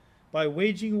 By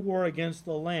waging war against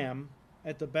the Lamb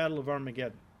at the Battle of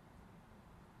Armageddon.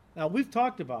 Now, we've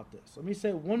talked about this. Let me say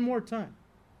it one more time.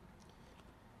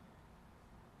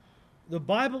 The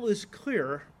Bible is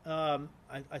clear. I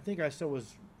think I said it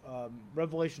was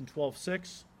Revelation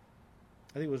 12:6.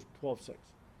 I think it was 12:6.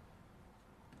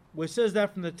 Which says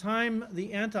that from the time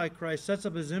the Antichrist sets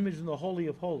up his image in the Holy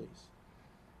of Holies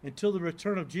until the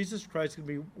return of Jesus Christ, it's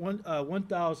going to be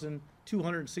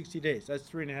 1,260 days. That's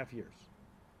 3.5 years.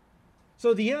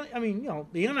 So the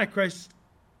Antichrist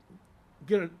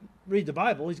going to read the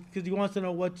Bible because he wants to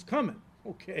know what's coming.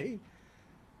 Okay.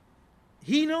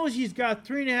 He knows he's got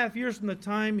 3.5 years from the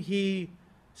time he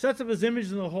sets up his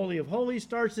image in the Holy of Holies,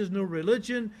 starts his new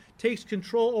religion, takes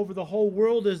control over the whole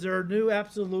world as their new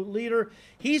absolute leader.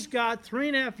 He's got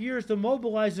 3.5 years to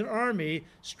mobilize an army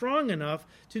strong enough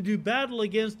to do battle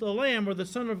against the Lamb or the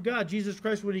Son of God, Jesus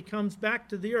Christ, when he comes back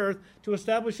to the earth to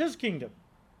establish his kingdom.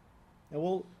 And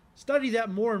we'll study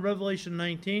that more in Revelation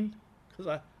 19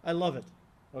 because I love it.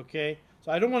 Okay?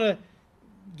 So I don't want to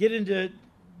get into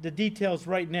the details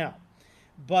right now.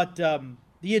 But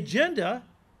the agenda,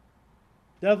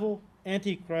 devil,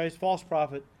 antichrist, false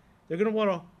prophet, they're going to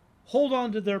want to hold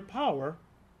on to their power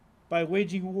by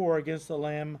waging war against the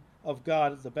Lamb of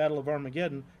God at the Battle of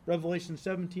Armageddon. Revelation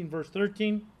 17, verse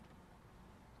 13.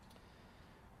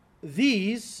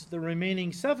 These, the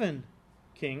remaining 7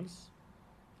 kings,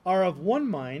 are of one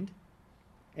mind,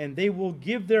 and they will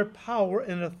give their power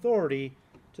and authority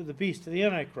to the beast, to the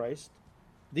Antichrist.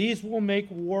 These will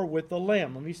make war with the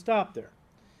Lamb. Let me stop there.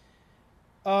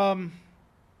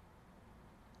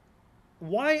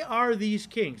 Why are these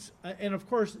kings? And of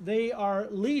course, they are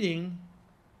leading,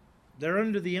 they're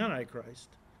under the Antichrist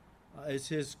as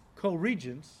his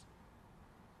co-regents.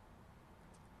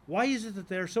 Why is it that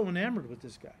they're so enamored with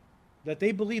this guy? That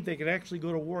they believe they could actually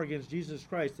go to war against Jesus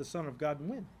Christ, the Son of God, and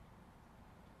win?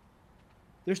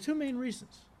 There's 2 main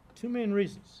reasons. 2 main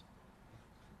reasons.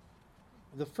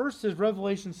 The first is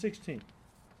Revelation 16.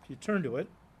 If you turn to it.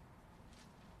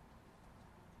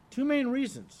 2 main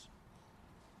reasons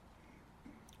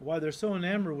why they're so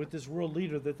enamored with this world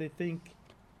leader that they think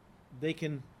they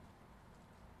can,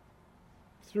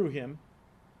 through him,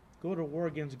 go to war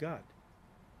against God.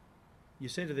 You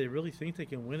say, do they really think they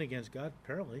can win against God?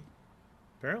 Apparently.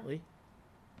 Apparently.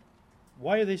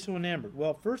 Why are they so enamored?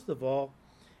 Well, first of all,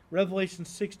 Revelation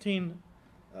 16,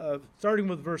 starting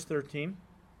with verse 13.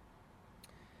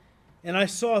 And I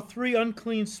saw 3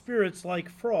 unclean spirits like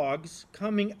frogs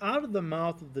coming out of the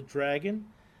mouth of the dragon,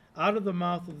 out of the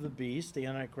mouth of the beast, the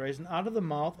Antichrist, and out of the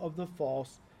mouth of the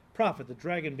false prophet, the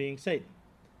dragon being Satan.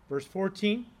 Verse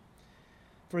 14,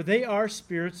 for they are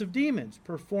spirits of demons,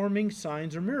 performing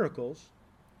signs or miracles,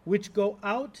 which go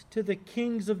out to the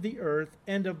kings of the earth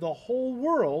and of the whole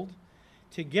world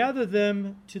to gather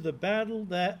them to the battle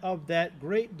of that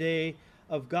great day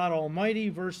of God Almighty.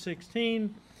 Verse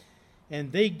 16,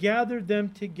 and they gathered them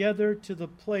together to the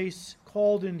place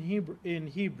called in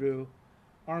Hebrew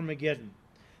Armageddon.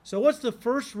 So what's the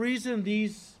first reason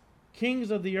these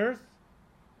kings of the earth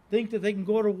think that they can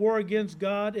go to war against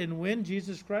God and win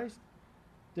Jesus Christ?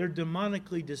 They're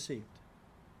demonically deceived.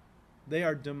 They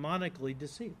are demonically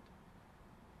deceived.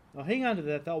 Now hang on to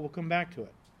that thought. We'll come back to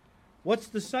it. What's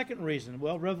the second reason?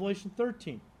 Well, Revelation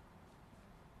 13.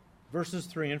 verses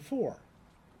 3 and 4.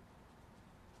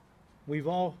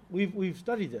 We've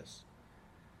studied this.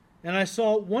 And I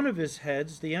saw one of his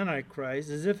heads, the Antichrist,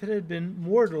 as if it had been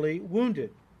mortally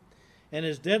wounded, and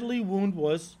his deadly wound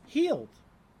was healed.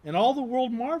 And all the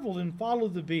world marveled and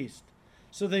followed the beast.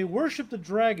 So they worshipped the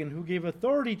dragon, who gave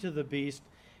authority to the beast,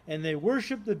 and they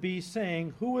worshipped the beast,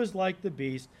 saying, "Who is like the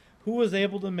beast? Who was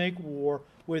able to make war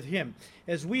with him?"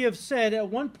 As we have said, at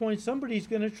one point somebody's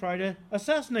going to try to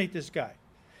assassinate this guy.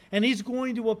 And he's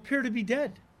going to appear to be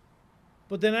dead.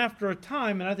 But then after a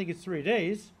time, and I think it's 3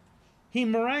 days, he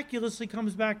miraculously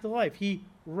comes back to life. He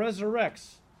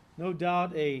resurrects. No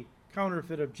doubt a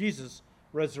counterfeit of Jesus'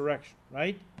 resurrection,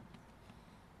 right?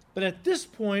 But at this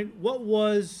point, what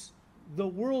was the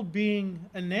world being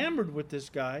enamored with this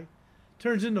guy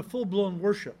turns into full-blown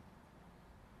worship.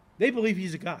 They believe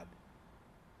he's a god.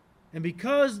 And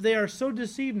because they are so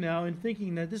deceived now in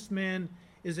thinking that this man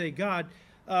is a god,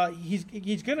 he's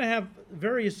going to have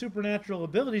various supernatural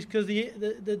abilities, because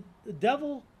the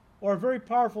devil or a very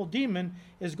powerful demon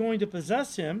is going to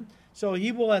possess him. So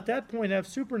he will at that point have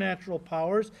supernatural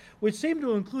powers, which seem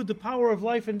to include the power of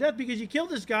life and death, because you kill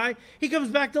this guy, he comes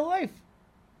back to life.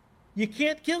 You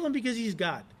can't kill him because he's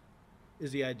God,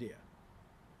 is the idea.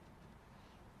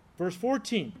 Verse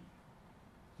 14.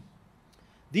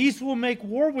 These will make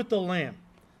war with the Lamb.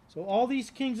 So all these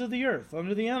kings of the earth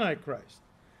under the Antichrist,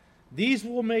 these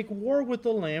will make war with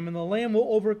the Lamb, and the Lamb will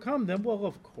overcome them. Well,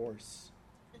 of course.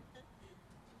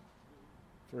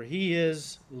 For he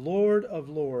is Lord of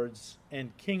lords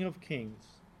and King of kings,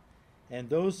 and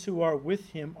those who are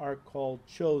with him are called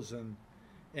chosen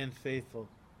and faithful.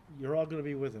 You're all going to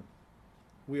be with him.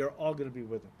 We are all going to be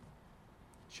with him.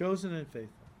 Chosen and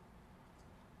faithful.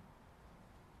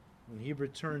 When he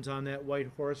returns on that white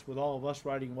horse, with all of us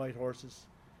riding white horses,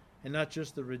 and not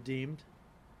just the redeemed,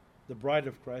 the bride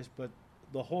of Christ, but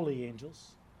the holy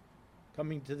angels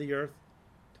coming to the earth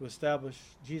to establish,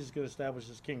 Jesus is going to establish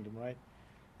his kingdom, right?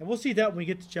 And we'll see that when we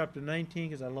get to chapter 19,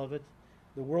 because I love it.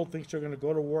 The world thinks they're going to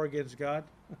go to war against God.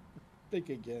 Think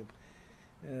again.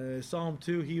 Psalm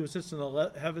 2, he who sits in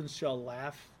the heavens shall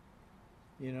laugh.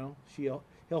 You know, he'll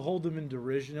hold them in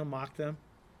derision. He'll mock them.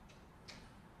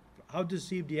 How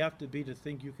deceived do you have to be to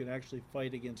think you can actually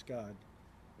fight against God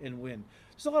and win?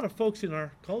 There's a lot of folks in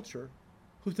our culture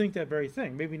who think that very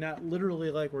thing. Maybe not literally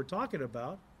like we're talking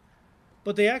about,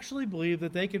 but they actually believe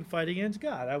that they can fight against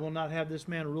God. I will not have this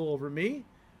man rule over me.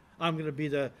 I'm going to be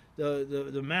the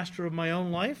master of my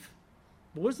own life.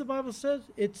 But what does the Bible say?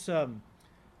 It's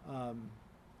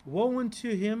woe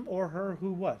unto him or her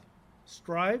who what?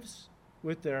 Strives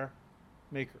with their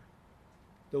maker.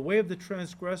 The way of the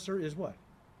transgressor is what?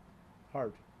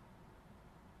 Hard.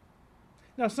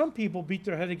 Now, some people beat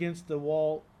their head against the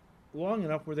wall long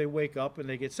enough where they wake up and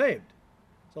they get saved.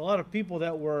 So a lot of people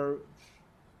that were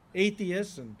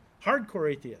atheists and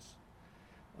hardcore atheists,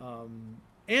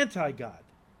 anti-God.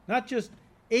 Not just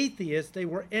atheists, they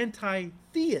were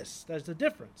anti-theists. That's the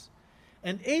difference.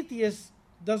 An atheist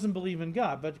doesn't believe in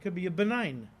God, but it could be a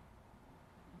benign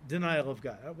denial of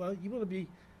God. Well, you want to be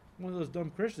one of those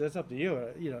dumb Christians, that's up to you.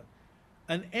 You know,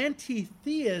 an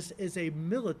anti-theist is a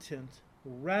militant,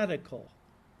 radical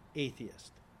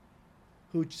atheist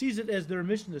who sees it as their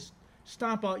mission to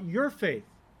stomp out your faith.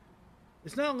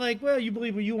 It's not like, well, you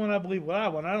believe what you want, I believe what I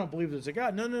want. I don't believe there's a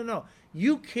God. No.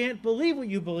 You can't believe what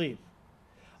you believe.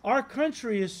 Our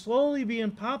country is slowly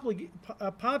being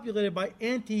populated by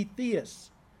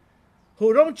anti-theists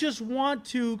who don't just want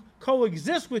to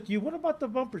coexist with you. What about the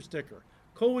bumper sticker?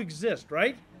 Coexist,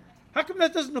 right? How come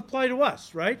that doesn't apply to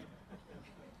us, right?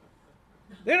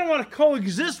 They don't want to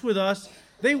coexist with us.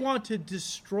 They want to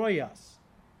destroy us.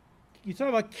 You talk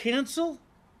about cancel?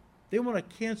 They want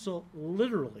to cancel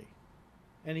literally.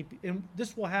 And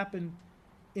this will happen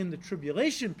in the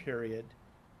tribulation period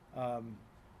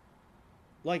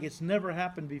like it's never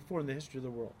happened before in the history of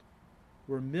the world,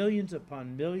 where millions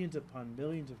upon millions upon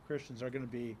millions of Christians are going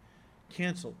to be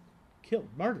canceled, killed,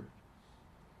 martyred.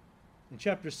 In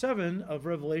chapter 7 of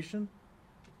Revelation,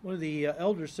 one of the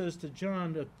elders says to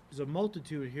John, there's a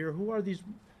multitude here. Who are these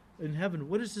in heaven?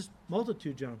 What is this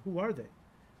multitude, John? Who are they?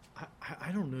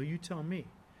 I don't know. You tell me.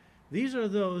 These are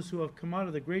those who have come out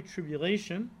of the great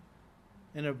tribulation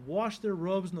and have washed their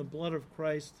robes in the blood of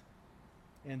Christ,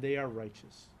 and they are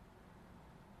righteous.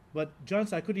 But John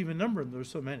said, I couldn't even number them. There were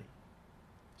so many.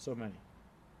 So many.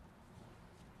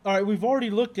 All right, we've already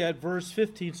looked at verse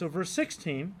 15. So verse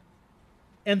 16,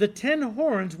 and the 10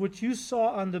 horns which you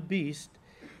saw on the beast,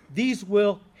 these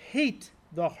will hate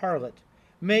the harlot,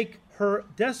 make her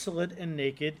desolate and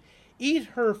naked, eat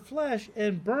her flesh,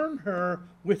 and burn her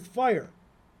with fire.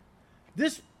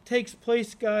 This takes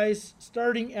place, guys,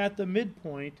 starting at the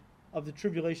midpoint of the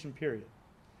tribulation period.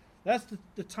 That's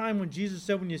the time when Jesus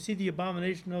said, when you see the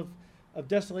abomination of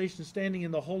desolation standing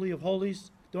in the Holy of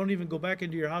Holies, don't even go back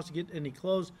into your house to get any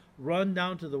clothes. Run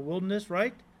down to the wilderness,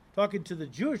 right? Talking to the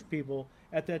Jewish people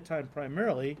at that time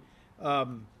primarily.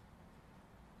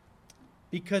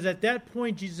 Because at that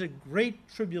point, Jesus said, great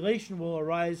tribulation will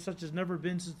arise, such as never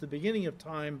been since the beginning of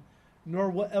time, nor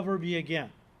will ever be again.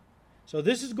 So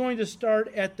this is going to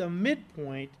start at the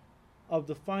midpoint of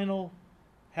the final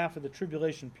half of the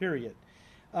tribulation period.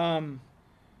 Let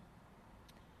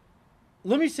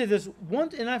me say this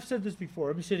once, and I've said this before.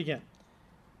 Let me say it again.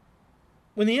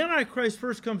 When the Antichrist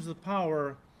first comes to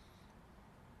power,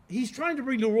 he's trying to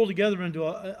bring the world together into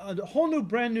a whole new,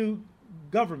 brand new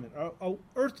government, a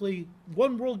earthly,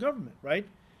 one world government, right?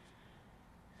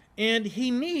 And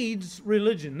he needs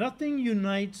religion. Nothing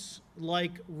unites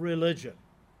like religion.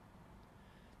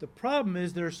 The problem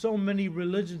is there are so many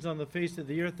religions on the face of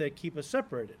the earth that keep us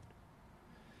separated.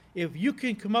 If you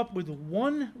can come up with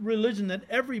one religion that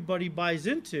everybody buys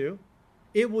into,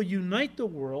 it will unite the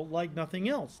world like nothing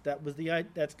else.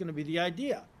 That's going to be the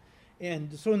idea.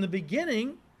 And so in the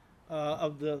beginning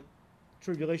of the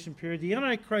tribulation period, the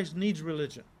Antichrist needs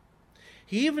religion.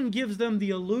 He even gives them the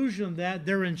illusion that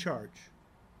they're in charge.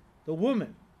 The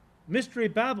woman, Mystery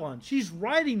Babylon, she's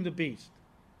riding the beast,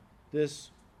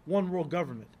 this one world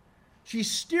government.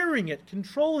 She's steering it,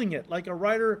 controlling it, like a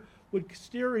rider would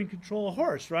steer and control a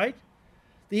horse, right?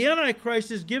 The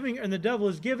Antichrist is giving, and the devil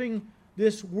is giving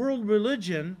this world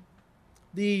religion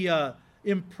the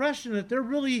impression that they're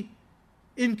really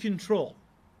in control.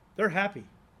 They're happy.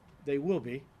 They will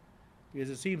be. Because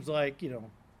it seems like,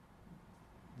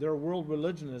 their world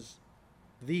religion is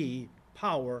the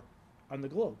power on the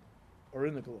globe, or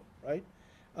in the globe, right?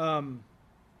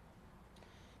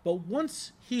 But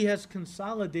once he has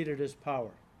consolidated his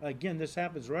power, again, this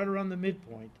happens right around the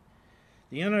midpoint,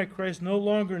 the Antichrist no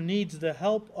longer needs the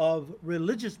help of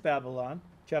religious Babylon,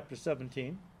 chapter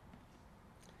 17.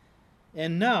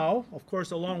 And now, of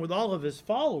course, along with all of his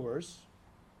followers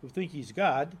who think he's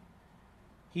God,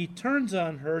 he turns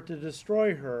on her to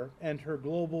destroy her and her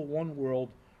global one-world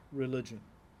religion.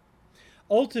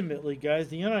 Ultimately, guys,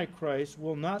 the Antichrist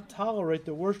will not tolerate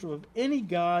the worship of any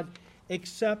god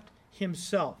except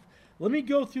himself. Let me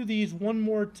go through these one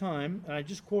more time. I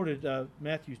just quoted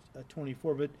Matthew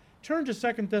 24, but turn to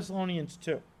 2 Thessalonians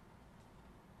 2,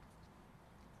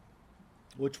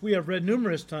 which we have read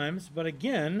numerous times, but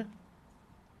again,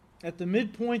 at the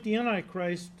midpoint, the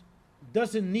Antichrist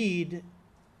doesn't need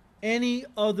any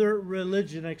other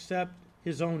religion except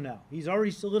his own now. He's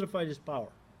already solidified his power,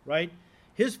 right?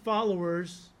 His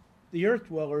followers, the earth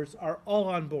dwellers, are all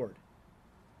on board.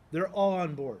 They're all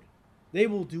on board. They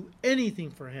will do anything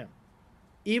for him,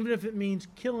 even if it means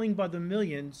killing by the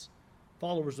millions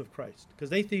followers of Christ,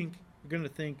 because they think, you're going to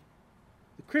think,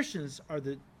 the Christians are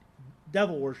the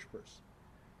devil worshippers,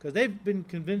 because they've been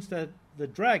convinced that the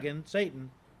dragon,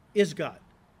 Satan, is God.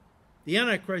 The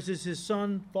Antichrist is his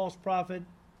son, false prophet.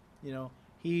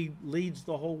 He leads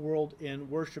the whole world in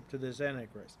worship to this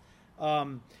Antichrist.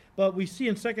 But we see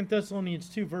in 2 Thessalonians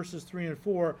 2, verses 3 and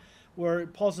 4, where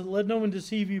Paul said, let no one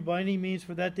deceive you by any means,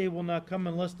 for that day will not come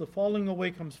unless the falling away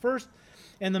comes first,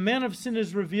 and the man of sin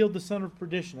is revealed, the son of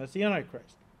perdition. That's the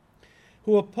Antichrist,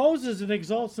 who opposes and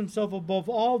exalts himself above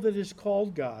all that is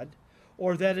called God,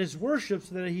 or that is worshipped,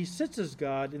 so that he sits as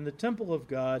God in the temple of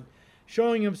God,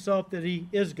 showing himself that he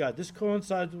is God. This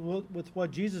coincides with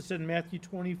what Jesus said in Matthew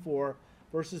 24,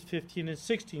 verses 15 and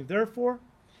 16. Therefore,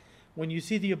 when you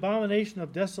see the abomination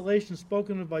of desolation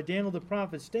spoken of by Daniel the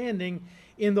prophet standing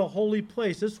in the holy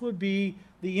place, this would be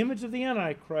the image of the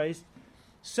Antichrist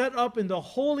set up in the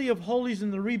Holy of Holies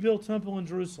in the rebuilt temple in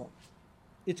Jerusalem.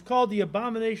 It's called the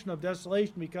abomination of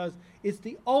desolation because it's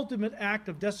the ultimate act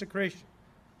of desecration,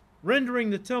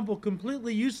 rendering the temple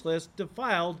completely useless,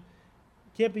 defiled,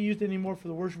 can't be used anymore for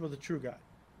the worship of the true God.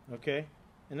 Okay?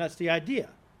 And that's the idea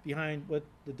behind what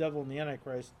the devil and the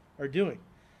Antichrist are doing.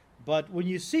 But when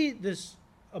you see this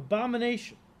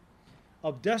abomination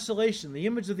of desolation, the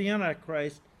image of the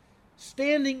Antichrist,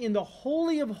 standing in the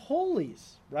Holy of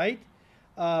Holies, right?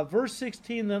 Verse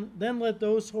 16, then let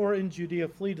those who are in Judea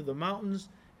flee to the mountains,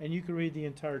 and you can read the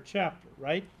entire chapter,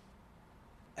 right?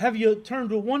 Have you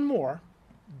turned to one more,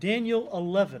 Daniel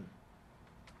 11,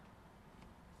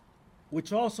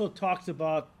 which also talks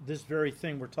about this very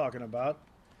thing we're talking about.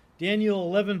 Daniel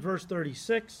 11, verse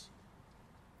 36.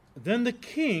 Then the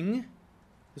king,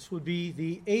 this would be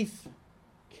the 8th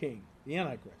king, the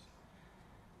Antichrist.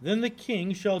 Then the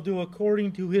king shall do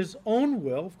according to his own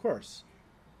will, of course.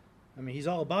 I mean, he's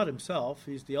all about himself.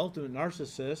 He's the ultimate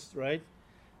narcissist, right?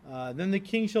 Then the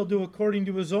king shall do according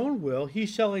to his own will. He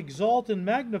shall exalt and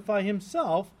magnify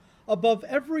himself above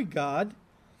every god,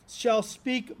 shall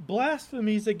speak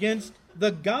blasphemies against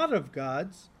the God of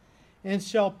gods, and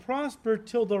shall prosper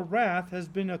till the wrath has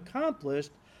been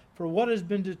accomplished, for what has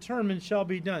been determined shall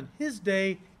be done. His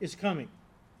day is coming.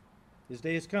 His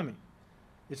day is coming.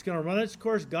 It's going to run its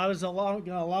course. God is going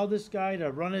to allow this guy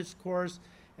to run its course,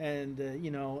 and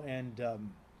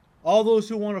all those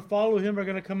who want to follow him are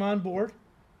going to come on board.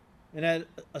 And at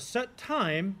a set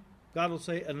time, God will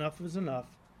say, enough is enough,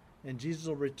 and Jesus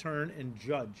will return and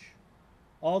judge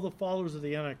all the followers of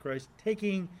the Antichrist,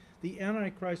 taking the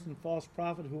Antichrist and false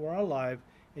prophet who are alive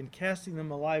and casting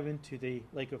them alive into the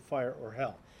lake of fire or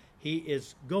hell. He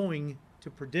is going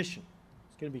to perdition.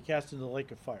 He's going to be cast into the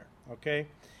lake of fire. Okay?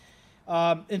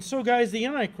 And so, guys, the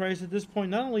Antichrist at this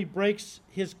point not only breaks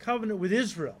his covenant with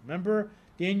Israel. Remember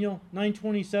Daniel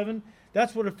 9:27?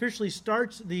 That's what officially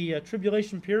starts the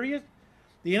tribulation period.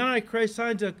 The Antichrist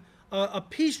signs a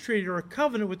peace treaty or a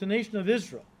covenant with the nation of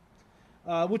Israel,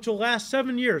 which will last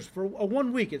 7 years. For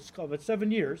 1 week, it's called, but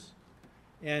 7 years.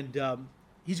 And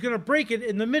he's going to break it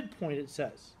in the midpoint, it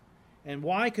says. And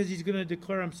why? Because he's going to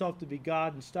declare himself to be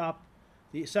God and stop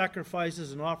the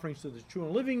sacrifices and offerings to the true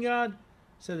and living God,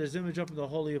 set his image up in the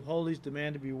Holy of Holies,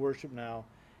 demand to be worshipped now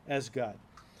as God.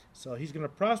 So he's going to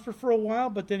prosper for a while,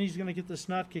 but then he's going to get the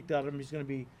snot kicked out of him. He's going to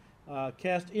be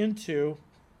cast into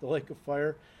the lake of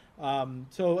fire.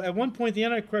 So at one point, the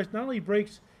Antichrist not only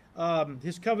breaks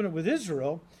his covenant with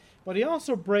Israel, but he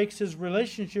also breaks his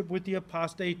relationship with the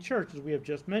apostate church, as we have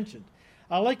just mentioned.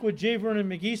 I like what J. Vernon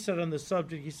McGee said on the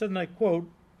subject. He said, and I quote,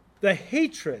 "The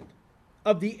hatred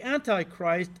of the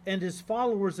Antichrist and his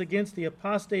followers against the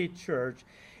apostate church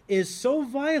is so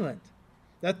violent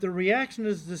that the reaction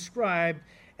is described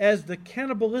as the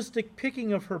cannibalistic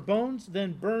picking of her bones,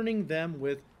 then burning them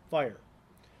with fire."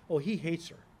 Oh, he hates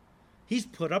her. He's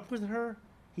put up with her.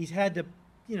 He's had to,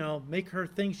 make her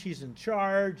think she's in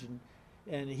charge,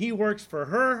 and he works for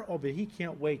her. Oh, but he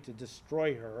can't wait to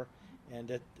destroy her,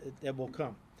 and that will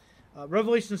come.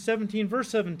 Revelation 17, verse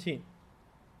 17.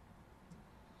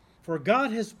 "For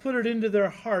God has put it into their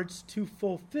hearts to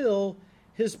fulfill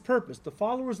his purpose." The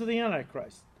followers of the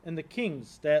Antichrist and the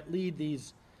kings that lead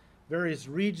these various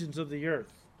regions of the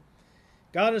earth.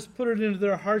 God has put it into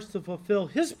their hearts to fulfill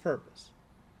his purpose,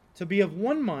 to be of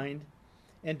one mind,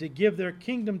 and to give their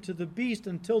kingdom to the beast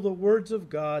until the words of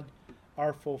God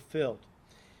are fulfilled.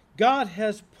 God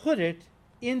has put it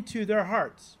into their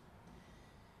hearts.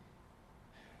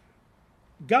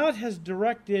 God has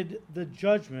directed the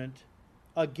judgment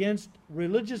against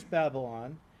religious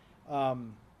Babylon.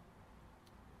 And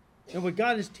what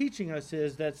God is teaching us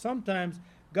is that sometimes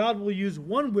God will use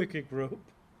one wicked group,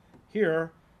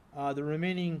 here, the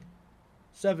remaining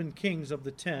 7 kings of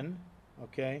the 10,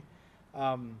 okay,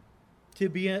 to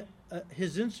be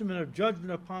his instrument of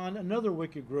judgment upon another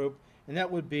wicked group, and that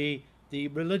would be the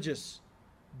religious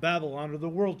Babylon or the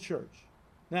world church.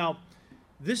 Now,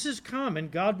 this is common.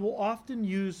 God will often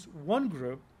use one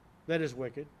group that is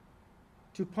wicked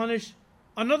to punish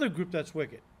another group that's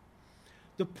wicked.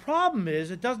 The problem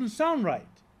is it doesn't sound right.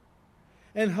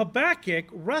 And Habakkuk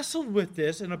wrestled with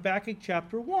this in Habakkuk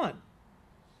chapter 1.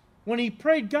 When he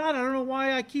prayed, "God, I don't know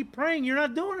why I keep praying. You're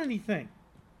not doing anything.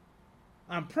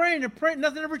 I'm praying and praying.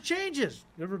 Nothing ever changes."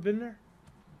 You ever been there?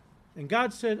 And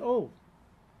God said, "Oh,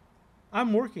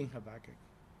 I'm working, Habakkuk.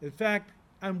 In fact,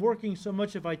 I'm working so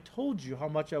much if I told you how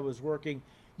much I was working,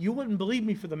 you wouldn't believe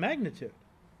me for the magnitude.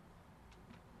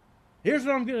 Here's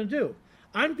what I'm going to do.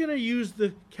 I'm going to use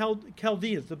the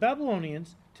Chaldeans, the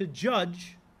Babylonians, to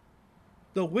judge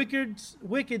the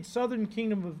wicked southern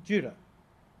kingdom of Judah.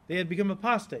 They had become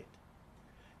apostate.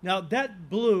 Now, that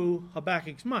blew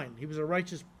Habakkuk's mind. He was a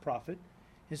righteous prophet.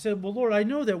 He said, "Well, Lord, I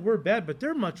know that we're bad, but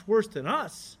they're much worse than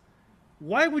us.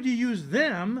 Why would you use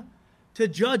them to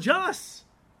judge us?"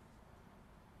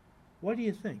 What do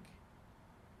you think?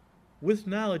 With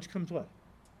knowledge comes what?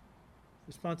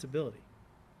 Responsibility.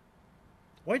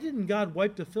 Why didn't God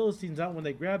wipe the Philistines out when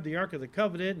they grabbed the Ark of the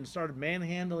Covenant and started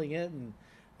manhandling it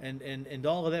and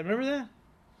all of that? Remember that?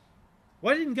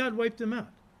 Why didn't God wipe them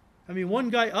out? I mean, one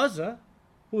guy, Uzzah,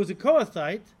 who was a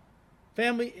Kohathite,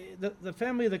 the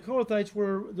family of the Kohathites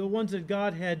were the ones that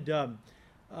God had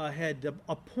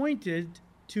appointed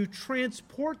to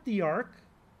transport the Ark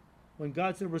when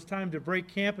God said it was time to break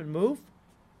camp and move.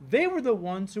 They were the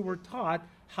ones who were taught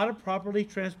how to properly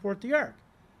transport the Ark.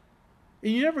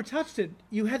 And you never touched it.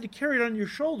 You had to carry it on your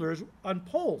shoulders on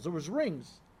poles. There was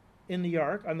rings in the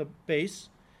Ark on the base.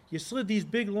 You slid these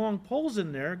big long poles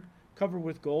in there covered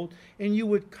with gold, and you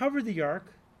would cover the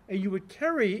Ark and you would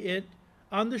carry it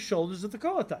on the shoulders of the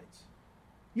Kohathites.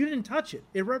 You didn't touch it.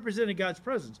 It represented God's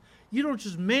presence. You don't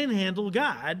just manhandle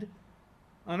God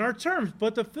on our terms.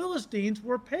 But the Philistines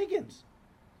were pagans.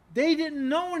 They didn't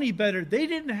know any better. They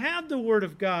didn't have the word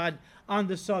of God on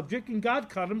the subject, and God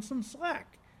cut them some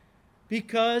slack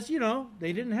because,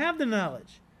 they didn't have the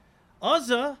knowledge.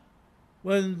 Uzzah,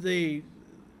 when the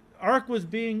ark was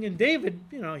being, and David,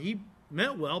 he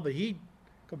meant well, but he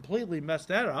completely messed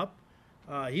that up.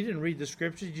 He didn't read the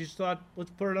scriptures. He just thought,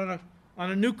 let's put it on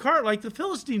a new cart like the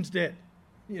Philistines did.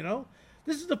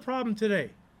 This is the problem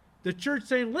today. The church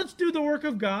saying, let's do the work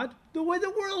of God the way the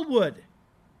world would.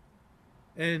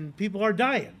 And people are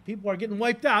dying. People are getting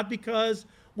wiped out because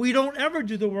we don't ever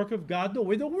do the work of God the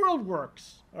way the world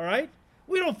works. All right?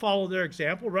 We don't follow their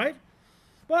example, right?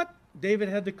 But David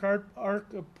had the ark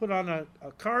put on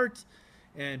a cart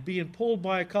and being pulled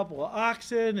by a couple of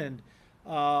oxen. And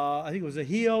I think it was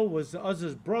Ahiel, was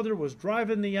Uzzah's brother, was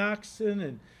driving the oxen.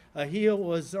 And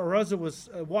Uzzah was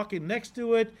walking next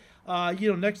to it,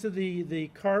 next to the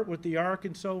cart with the ark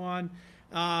and so on.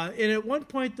 And at one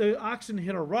point, the oxen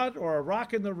hit a rut or a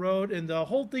rock in the road, and the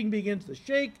whole thing begins to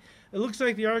shake. It looks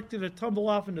like the ark did a tumble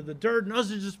off into the dirt, and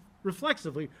Uzzah just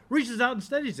reflexively reaches out and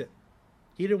steadies it.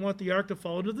 He didn't want the ark to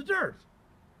fall into the dirt.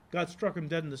 God struck him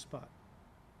dead in the spot.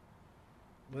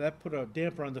 Well, that put a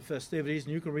damper on the festivities,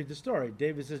 and you can read the story.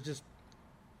 David says, just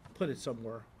put it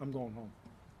somewhere. I'm going home.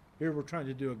 Here we're trying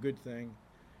to do a good thing.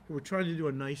 Here we're trying to do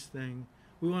a nice thing.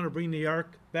 We want to bring the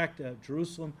ark back to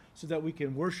Jerusalem so that we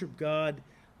can worship God.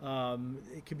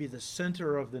 It can be the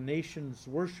center of the nation's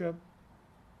worship.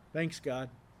 Thanks, God.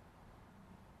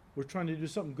 We're trying to do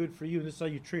something good for you, and this is how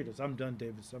you treat us. I'm done,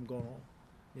 David, so I'm going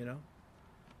home.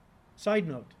 Side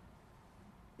note,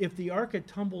 if the ark had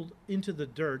tumbled into the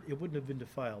dirt, it wouldn't have been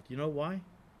defiled. You know why?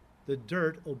 The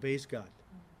dirt obeys God.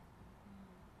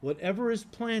 Whatever is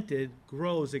planted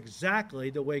grows exactly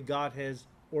the way God has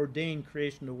ordained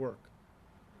creation to work.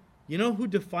 You know who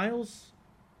defiles?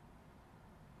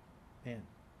 Man.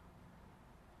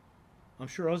 I'm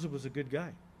sure Uzzah was a good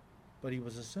guy, but he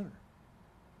was a sinner.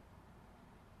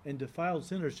 And defiled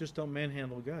sinners just don't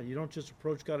manhandle God. You don't just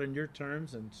approach God on your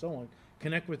terms and so on.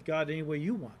 Connect with God any way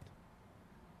you want.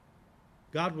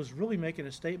 God was really making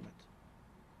a statement.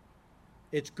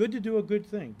 It's good to do a good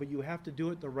thing, but you have to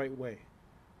do it the right way.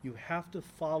 You have to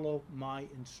follow my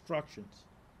instructions.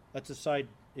 That's a side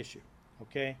issue,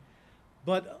 okay?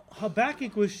 But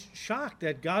Habakkuk was shocked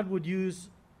that God would use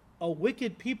a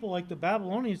wicked people like the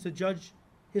Babylonians to judge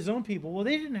his own people. Well,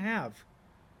 they didn't have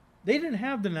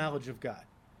the knowledge of God.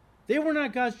 They were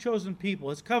not God's chosen people,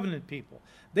 his covenant people.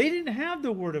 They didn't have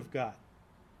the word of God,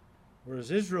 whereas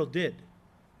Israel did,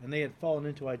 and they had fallen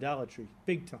into idolatry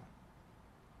big time.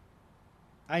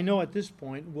 I know at this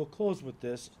point, we'll close with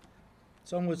this,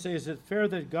 some would say, is it fair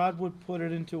that God would put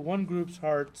it into one group's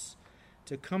hearts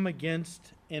to come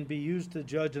against and be used to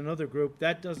judge another group?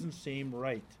 That doesn't seem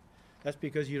right. That's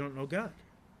because you don't know God.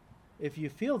 If you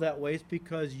feel that way, it's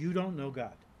because you don't know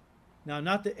God. Now,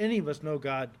 not that any of us know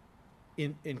God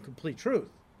in complete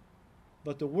truth,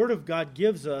 but the Word of God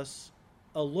gives us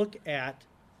a look at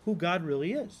who God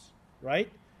really is,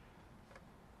 right?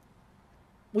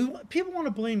 People want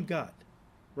to blame God,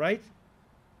 right?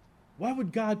 Why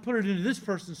would God put it into this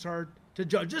person's heart to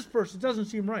judge this person? It doesn't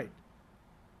seem right.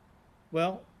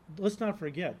 Well, let's not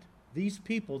forget, these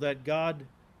people that God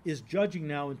is judging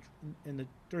now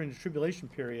during the tribulation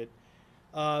period.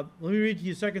 Let me read to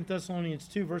you 2 Thessalonians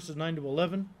 2, verses 9 to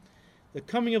 11. The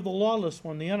coming of the lawless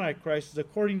one, the Antichrist, is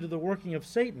according to the working of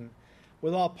Satan,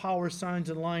 with all power, signs,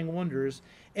 and lying wonders,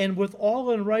 and with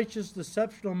all unrighteous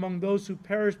deception among those who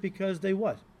perish because they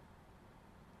what?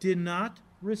 Did not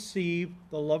receive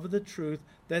the love of the truth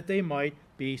that they might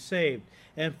be saved.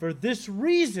 And for this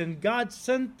reason, God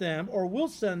sent them, or will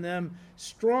send them,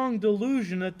 strong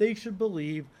delusion that they should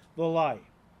believe the lie.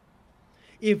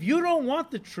 If you don't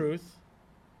want the truth,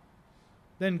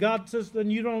 then God says, then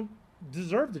you don't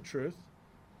deserve the truth.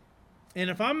 And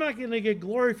if I'm not going to get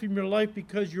glory from your life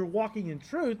because you're walking in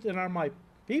truth and are my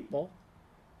people,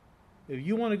 if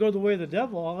you want to go the way of the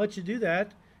devil, I'll let you do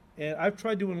that. And I've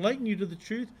tried to enlighten you to the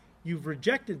truth. You've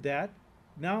rejected that.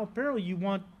 Now apparently you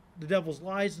want the devil's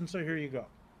lies, and so here you go.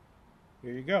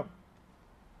 Here you go.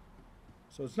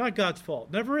 So it's not God's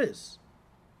fault. Never is.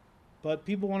 But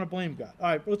people want to blame God. All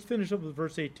right, let's finish up with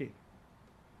verse 18.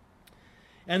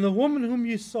 And the woman whom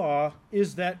you saw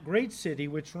is that great city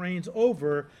which reigns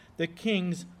over the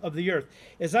kings of the earth.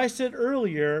 As I said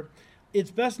earlier,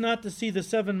 it's best not to see the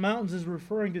 7 mountains as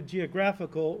referring to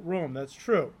geographical Rome. That's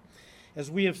true. As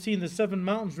we have seen, the 7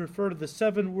 mountains refer to the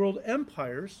 7 world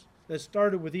empires that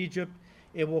started with Egypt.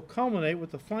 It will culminate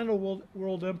with the final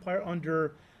world empire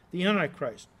under the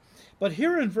Antichrist. But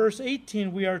here in verse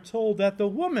 18, we are told that the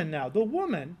woman now, the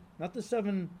woman, not the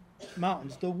 7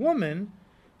 mountains, the woman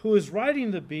who is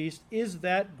riding the beast is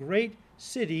that great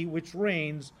city which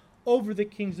reigns over the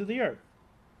kings of the earth.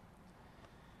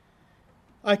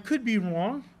 I could be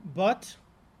wrong, but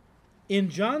in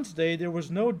John's day, there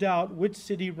was no doubt which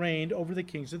city reigned over the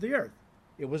kings of the earth.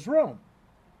 It was Rome.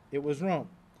 It was Rome.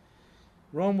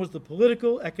 Rome was the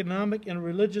political, economic, and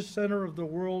religious center of the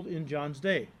world in John's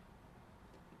day.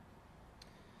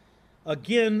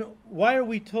 Again, why are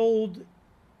we told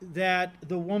that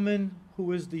the woman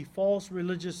who is the false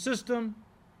religious system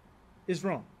is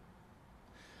Rome?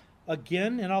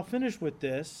 Again, and I'll finish with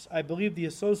this, I believe the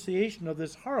association of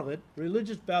this harlot,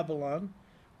 religious Babylon,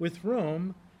 with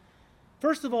Rome,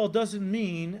 first of all, doesn't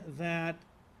mean that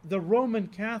the Roman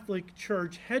Catholic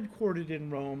Church headquartered in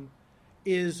Rome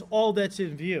is all that's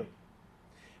in view.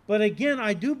 But again,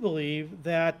 I do believe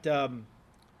that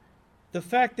the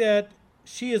fact that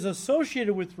she is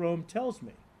associated with Rome tells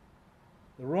me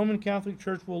the Roman Catholic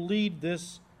Church will lead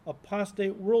this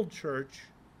apostate world church,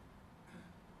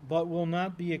 but will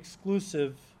not be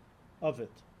exclusive of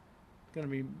it. Going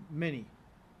to be many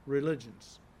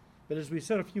religions. But as we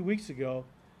said a few weeks ago,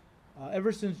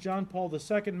 ever since John Paul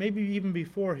II, maybe even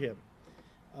before him,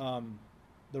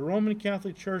 the Roman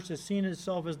Catholic Church has seen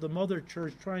itself as the mother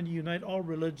church trying to unite all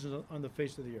religions on the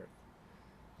face of the earth.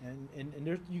 And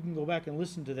there, you can go back and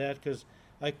listen to that, because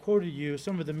I quoted you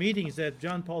some of the meetings that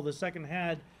John Paul II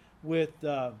had with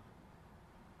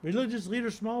religious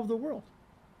leaders from all over the world,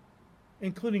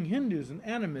 including Hindus and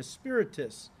animists,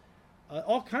 spiritists,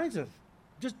 all kinds of,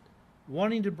 just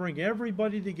wanting to bring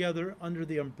everybody together under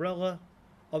the umbrella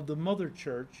of the mother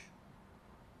church,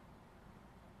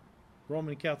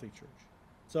 Roman Catholic Church.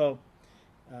 So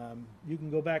you can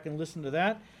go back and listen to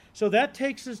that. So that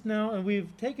takes us now, and we've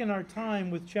taken our time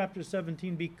with chapter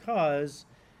 17 because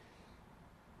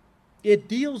it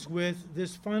deals with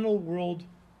this final world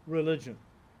religion.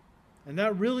 And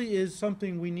that really is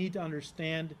something we need to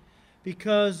understand,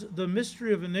 because the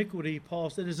mystery of iniquity, Paul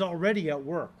said, is already at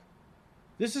work.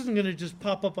 This isn't going to just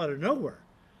pop up out of nowhere.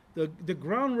 The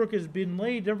groundwork has been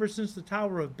laid ever since the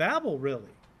Tower of Babel,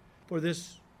 really, for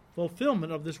this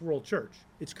fulfillment of this world church.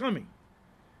 It's coming.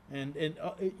 And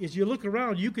as you look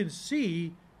around, you can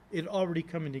see it already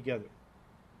coming together.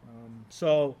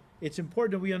 So it's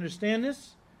important that we understand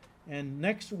this. And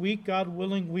next week, God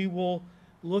willing, we will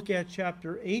look at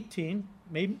chapter 18.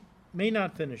 May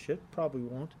not finish it, probably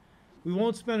won't. We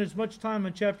won't spend as much time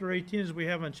on chapter 18 as we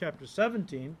have on chapter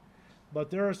 17. But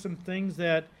there are some things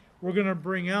that we're going to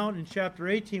bring out in chapter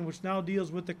 18, which now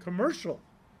deals with the commercial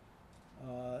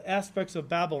aspects of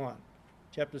Babylon.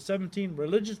 Chapter 17,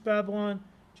 religious Babylon.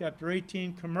 Chapter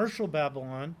 18, commercial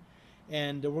Babylon.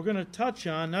 And we're going to touch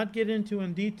on, not get into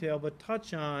in detail, but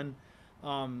touch on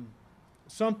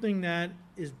something that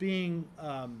is being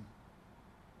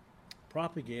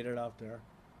propagated out there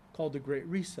called the Great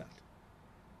Reset.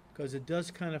 Because it does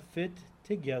kind of fit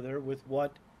together with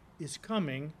what is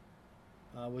coming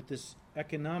with this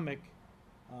economic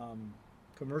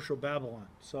commercial Babylon.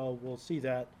 So we'll see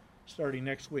that starting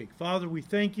next week. Father, we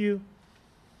thank you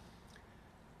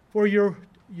for your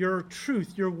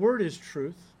truth. Your word is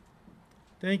truth.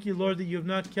 Thank you, Lord, that you have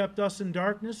not kept us in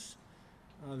darkness,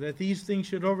 that these things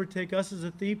should overtake us as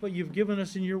a thief, but you've given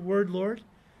us in your word, Lord,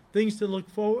 things to look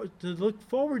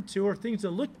forward to, or things to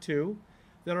look to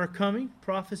that are coming,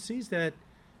 prophecies that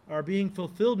are being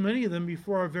fulfilled, many of them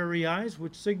before our very eyes,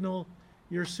 which signal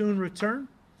your soon return.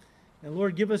 And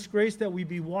Lord, give us grace that we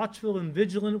be watchful and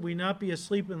vigilant, we not be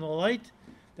asleep in the light,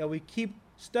 that we keep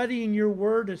studying your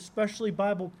word, especially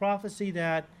Bible prophecy,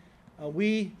 that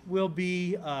we will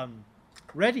be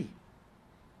ready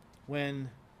when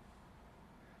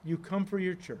you come for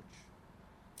your church,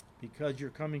 because you're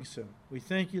coming soon. We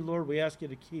thank you, Lord. We ask you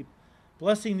to keep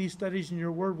blessing these studies in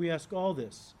your word. We ask all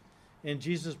this in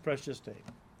Jesus' precious name.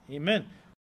 Amen.